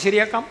കാരണം നമ്മൾ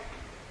ശരിയാക്കാം.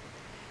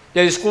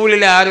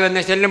 സ്കൂളിൽ ആരും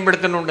എന്നെ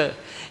ശല്യപ്പെടുത്തുന്നുണ്ട്,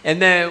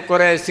 എന്നെ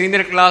കുറേ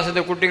സീനിയർ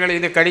ക്ലാസ്സിലെ കുട്ടികൾ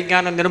ഇത്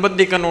കഴിക്കാൻ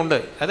നിർബന്ധിക്കുന്നുണ്ട്,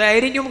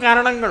 അതായിരിക്കും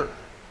കാരണങ്ങൾ.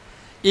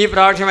 ഈ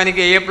പ്രാവശ്യം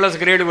എനിക്ക് A+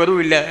 ഗ്രേഡ്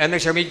വരില്ല എന്ന്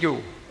ക്ഷമിക്കൂ.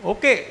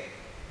 ഓക്കെ,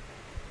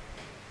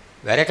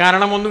 വേറെ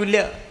കാരണമൊന്നുമില്ല.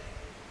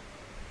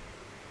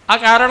 ആ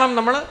കാരണം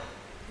നമ്മൾ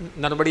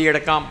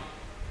നടപടിയെടുക്കാം.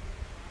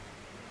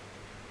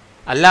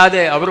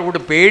 അല്ലാതെ അവരോട്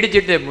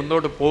പേടിച്ചിട്ട്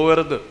മുന്നോട്ട്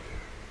പോകരുത്.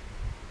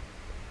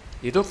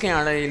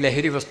 ഇതൊക്കെയാണ് ഈ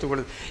ലഹരി വസ്തുക്കൾ.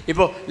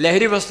 ഇപ്പോൾ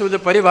ലഹരി വസ്തുവിൻ്റെ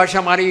പരിഭാഷ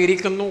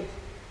മാറിയിരിക്കുന്നു.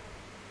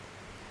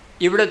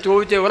 ഇവിടെ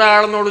ചോദിച്ച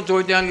ഒരാളെന്നോട്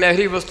ചോദിച്ചാൽ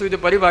ലഹരി വസ്തുവിൻ്റെ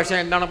പരിഭാഷ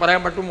എന്താണ്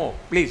പറയാൻ പറ്റുമോ?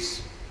 പ്ലീസ്.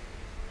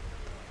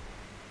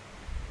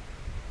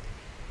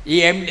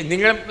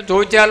 നിങ്ങൾ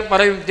ചോദിച്ചാൽ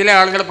പറയും, ചില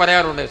ആളുകൾ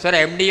പറയാറുണ്ട്, സർ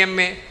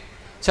MDMA,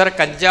 സർ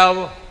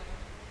കഞ്ചാവ്.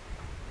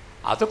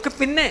 അതൊക്കെ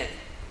പിന്നെ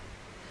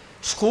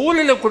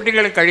സ്കൂളിലെ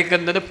കുട്ടികൾ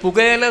കഴിക്കുന്നത്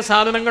പുകയില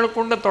സാധനങ്ങൾ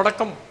കൊണ്ട്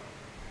തുടക്കം.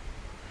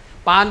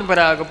 പാൻ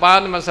പരാഗ്,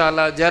 പാൻ മസാല,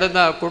 ജർദ,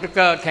 കുടുക്ക,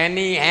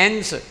 ഖനി,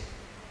 ഹാൻസ്,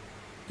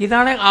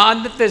 ഇതാണ്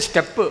ആദ്യത്തെ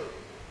സ്റ്റെപ്പ്.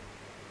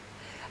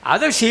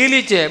 അത്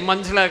ശീലിച്ച്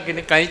മനസ്സിലാക്കി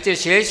കഴിച്ച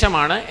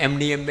ശേഷമാണ്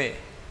MDMA,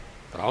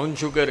 ബ്രൗൺ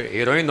ഷുഗർ,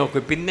 ഹീറോയിൻ.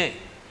 നോക്ക്, പിന്നെ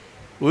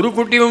ഒരു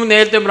കുട്ടിയും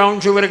നേരത്തെ ബ്രൗൺ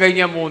ഷുഗർ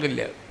കഴിക്കാൻ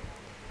പോകുന്നില്ല.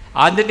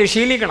 ആദ്യത്തെ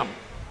ശീലിക്കണം.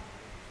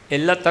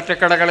 എല്ലാ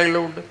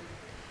തട്ടക്കടകളിലും ഉണ്ട്,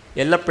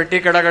 എല്ലാ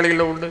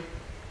പെട്ടിക്കടകളിലും ഉണ്ട്.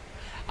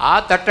 ആ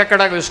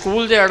തട്ടക്കട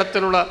സ്കൂളിൻ്റെ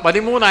അടുത്തുള്ള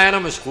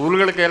 13,000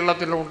 സ്കൂളുകൾ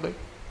കേരളത്തിലുണ്ട്,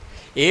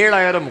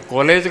 7,000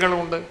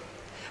 കോളേജുകളുണ്ട്.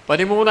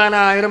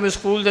 13,000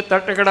 സ്കൂളിൻ്റെ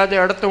തട്ടക്കടയുടെ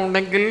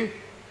അടുത്തുണ്ടെങ്കിൽ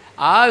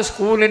ആ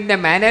സ്കൂളിൻ്റെ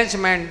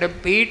management,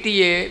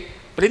 PTA,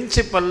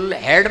 principal,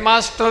 head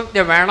master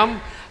വേണം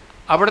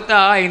അവിടുത്തെ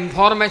ആ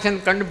ഇൻഫോർമേഷൻ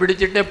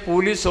കണ്ടുപിടിച്ചിട്ട്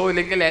പോലീസോ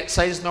ഇല്ലെങ്കിൽ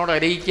എക്സൈസിനോട്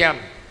അറിയിക്കാം.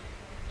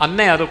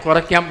 അന്നേ അത്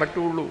കുറയ്ക്കാൻ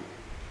പറ്റുള്ളൂ.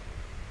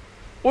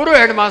 ഒരു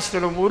ഹെഡ്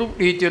മാസ്റ്ററും ഒരു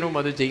ടീച്ചറും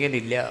അത്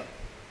ചെയ്യുന്നില്ല.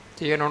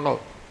 ചെയ്യണുണ്ടോ?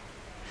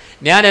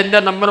 ഞാൻ എൻ്റെ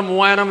നമ്പർ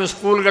 3000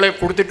 സ്കൂളുകളെ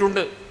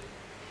കൊടുത്തിട്ടുണ്ട്.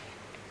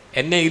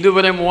 എന്നെ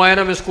ഇതുവരെ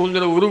 3000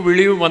 സ്കൂളിൽ ഒരു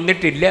വിളിയും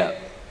വന്നിട്ടില്ല.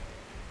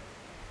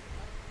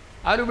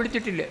 ആരും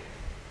വിളിച്ചിട്ടില്ല.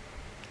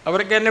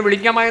 അവർക്ക് എന്നെ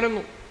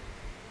വിളിക്കാമായിരുന്നു.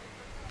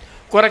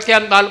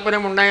 കുറയ്ക്കാൻ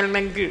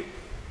താല്പര്യമുണ്ടായിരുന്നെങ്കിൽ.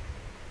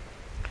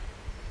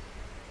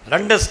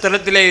 2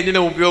 സ്ഥലത്തിലേ ഇതിന്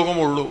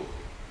ഉപയോഗമുള്ളൂ,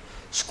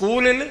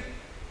 സ്കൂളിൽ,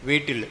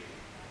 വീട്ടിൽ.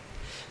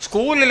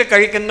 സ്കൂളിൽ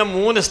കഴിക്കുന്ന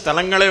 3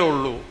 സ്ഥലങ്ങളേ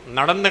ഉള്ളൂ: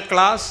 നടന്ന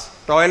ക്ലാസ്,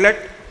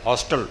 ടോയ്ലറ്റ്,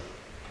 ഹോസ്റ്റൽ.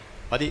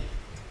 മതി.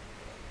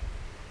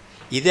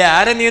 ഇത്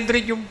ആരെ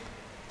നിയന്ത്രിക്കും?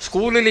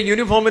 സ്കൂളിൽ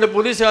യൂണിഫോമിൽ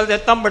പോലീസുകാർക്ക്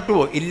എത്താൻ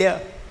പറ്റുമോ? ഇല്ല.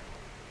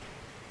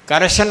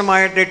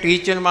 കർശനമായിട്ട്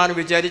ടീച്ചർമാർ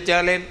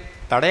വിചാരിച്ചാലേ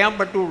തടയാൻ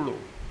പറ്റുള്ളൂ.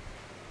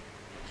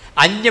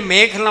 5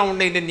 മേഖല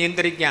ഉണ്ട് ഇത്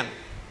നിയന്ത്രിക്കാൻ.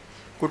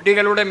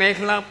 കുട്ടികളുടെ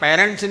മേഖല,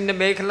 പാരൻസിൻ്റെ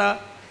മേഖല,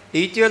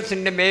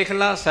 ടീച്ചേഴ്സിൻ്റെ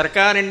മേഖല,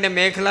 സർക്കാരിൻ്റെ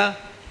മേഖല,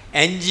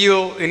 NGO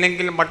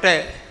ഇല്ലെങ്കിൽ മറ്റേ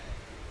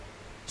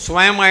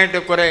സ്വയമായിട്ട്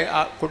കുറേ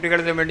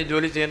കുട്ടികൾക്ക് വേണ്ടി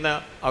ജോലി ചെയ്യുന്ന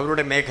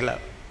അവരുടെ മേഖല.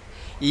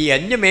 ഈ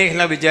 5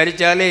 മേഖല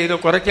വിചാരിച്ചാലേ ഇത്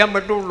കുറയ്ക്കാൻ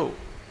പറ്റുള്ളൂ,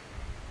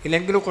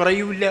 ഇല്ലെങ്കിൽ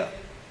കുറയൂല.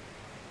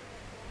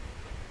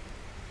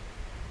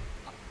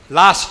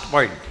 ലാസ്റ്റ്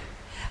പോയിന്റ്,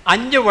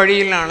 5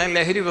 വഴിയിലാണ്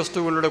ലഹരി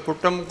വസ്തുക്കളുടെ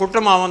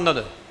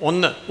കുറ്റമാവുന്നത്.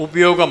 1,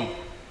 ഉപയോഗം.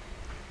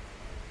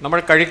 നമ്മൾ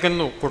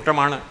കഴിക്കുന്നു,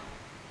 കുറ്റമാണ്.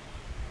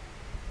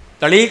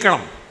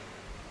 തെളിയിക്കണം.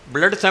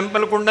 ബ്ലഡ്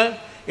സാമ്പിൾ കൊണ്ട്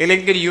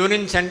ഇല്ലെങ്കിൽ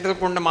യൂറിൻ സെൻറ്റർ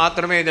കൊണ്ട്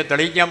മാത്രമേ ഇത്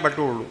തെളിയിക്കാൻ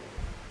പറ്റുള്ളൂ.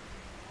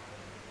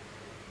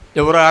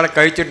 ഒരാൾ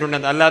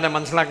കഴിച്ചിട്ടുണ്ടെന്ന് അല്ലാതെ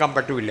മനസ്സിലാക്കാൻ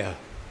പറ്റില്ല.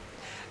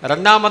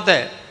 2,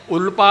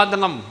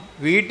 ഉൽപാദനം.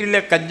 വീട്ടിലെ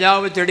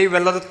കഞ്ചാവ് ചെടി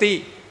വളർത്തി,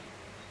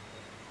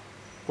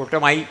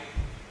 കുറ്റമായി.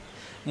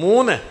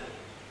 3,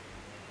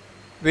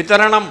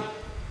 വിതരണം.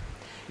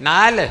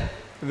 4,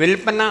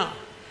 വിൽപ്പന.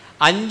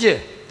 5,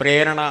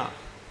 പ്രേരണ.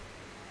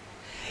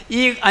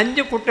 ഈ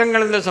 5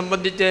 കുറ്റങ്ങളെ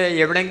സംബന്ധിച്ച്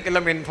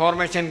എവിടെയെങ്കിലും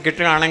ഇൻഫോർമേഷൻ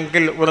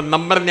കിട്ടുകയാണെങ്കിൽ ഒരു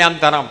നമ്പർ ഞാൻ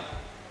തരാം.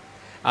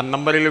 ആ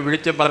നമ്പറിൽ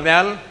വിളിച്ച്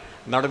പറഞ്ഞാൽ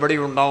നടപടി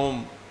ഉണ്ടാവും.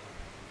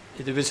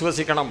 ഇത്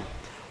വിശ്വസിക്കണം.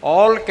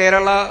 All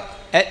Kerala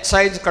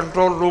excise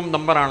control room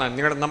നമ്പറാണ്.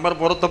 നിങ്ങളുടെ നമ്പർ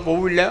പുറത്ത്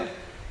പോവില്ല,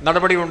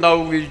 നടപടി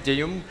ഉണ്ടാവുകയും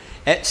ചെയ്യും.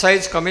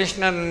 എക്സൈസ്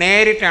കമ്മീഷണർ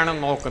നേരിട്ടാണ്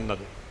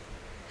നോക്കുന്നത്.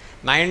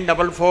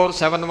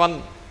 944719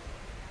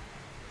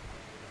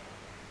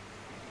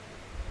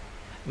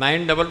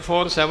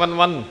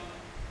 94471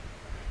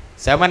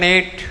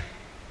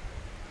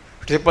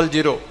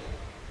 7800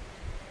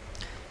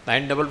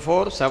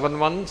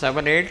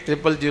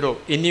 94471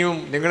 ഇനിയും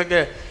നിങ്ങൾക്ക്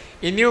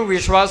ഇനിയും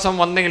വിശ്വാസം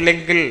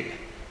വന്നില്ലെങ്കിൽ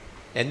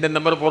എൻ്റെ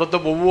നമ്പർ പുറത്ത്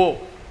പോവുമോ?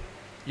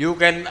 യു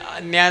ക്യാൻ,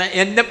 ഞാൻ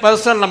എൻ്റെ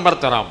പേഴ്സണൽ നമ്പർ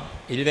തരാം.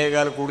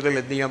 ഇതിനേക്കാൾ കൂടുതൽ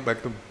എന്ത് ചെയ്യാൻ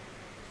പറ്റും?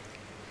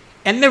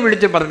 എന്നെ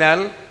വിളിച്ച് പറഞ്ഞാൽ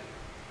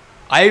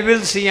I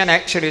will see an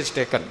action is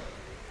taken.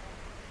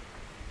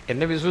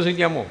 എന്നെ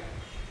വിശ്വസിക്കാമോ?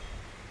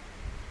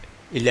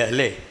 ഇല്ല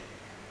അല്ലേ?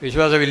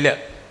 വിശ്വാസമില്ല.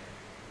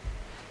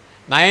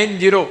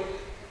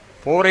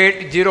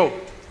 90480480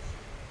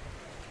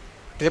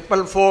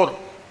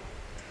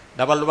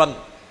 44411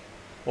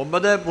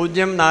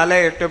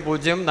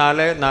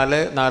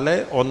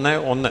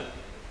 9048044411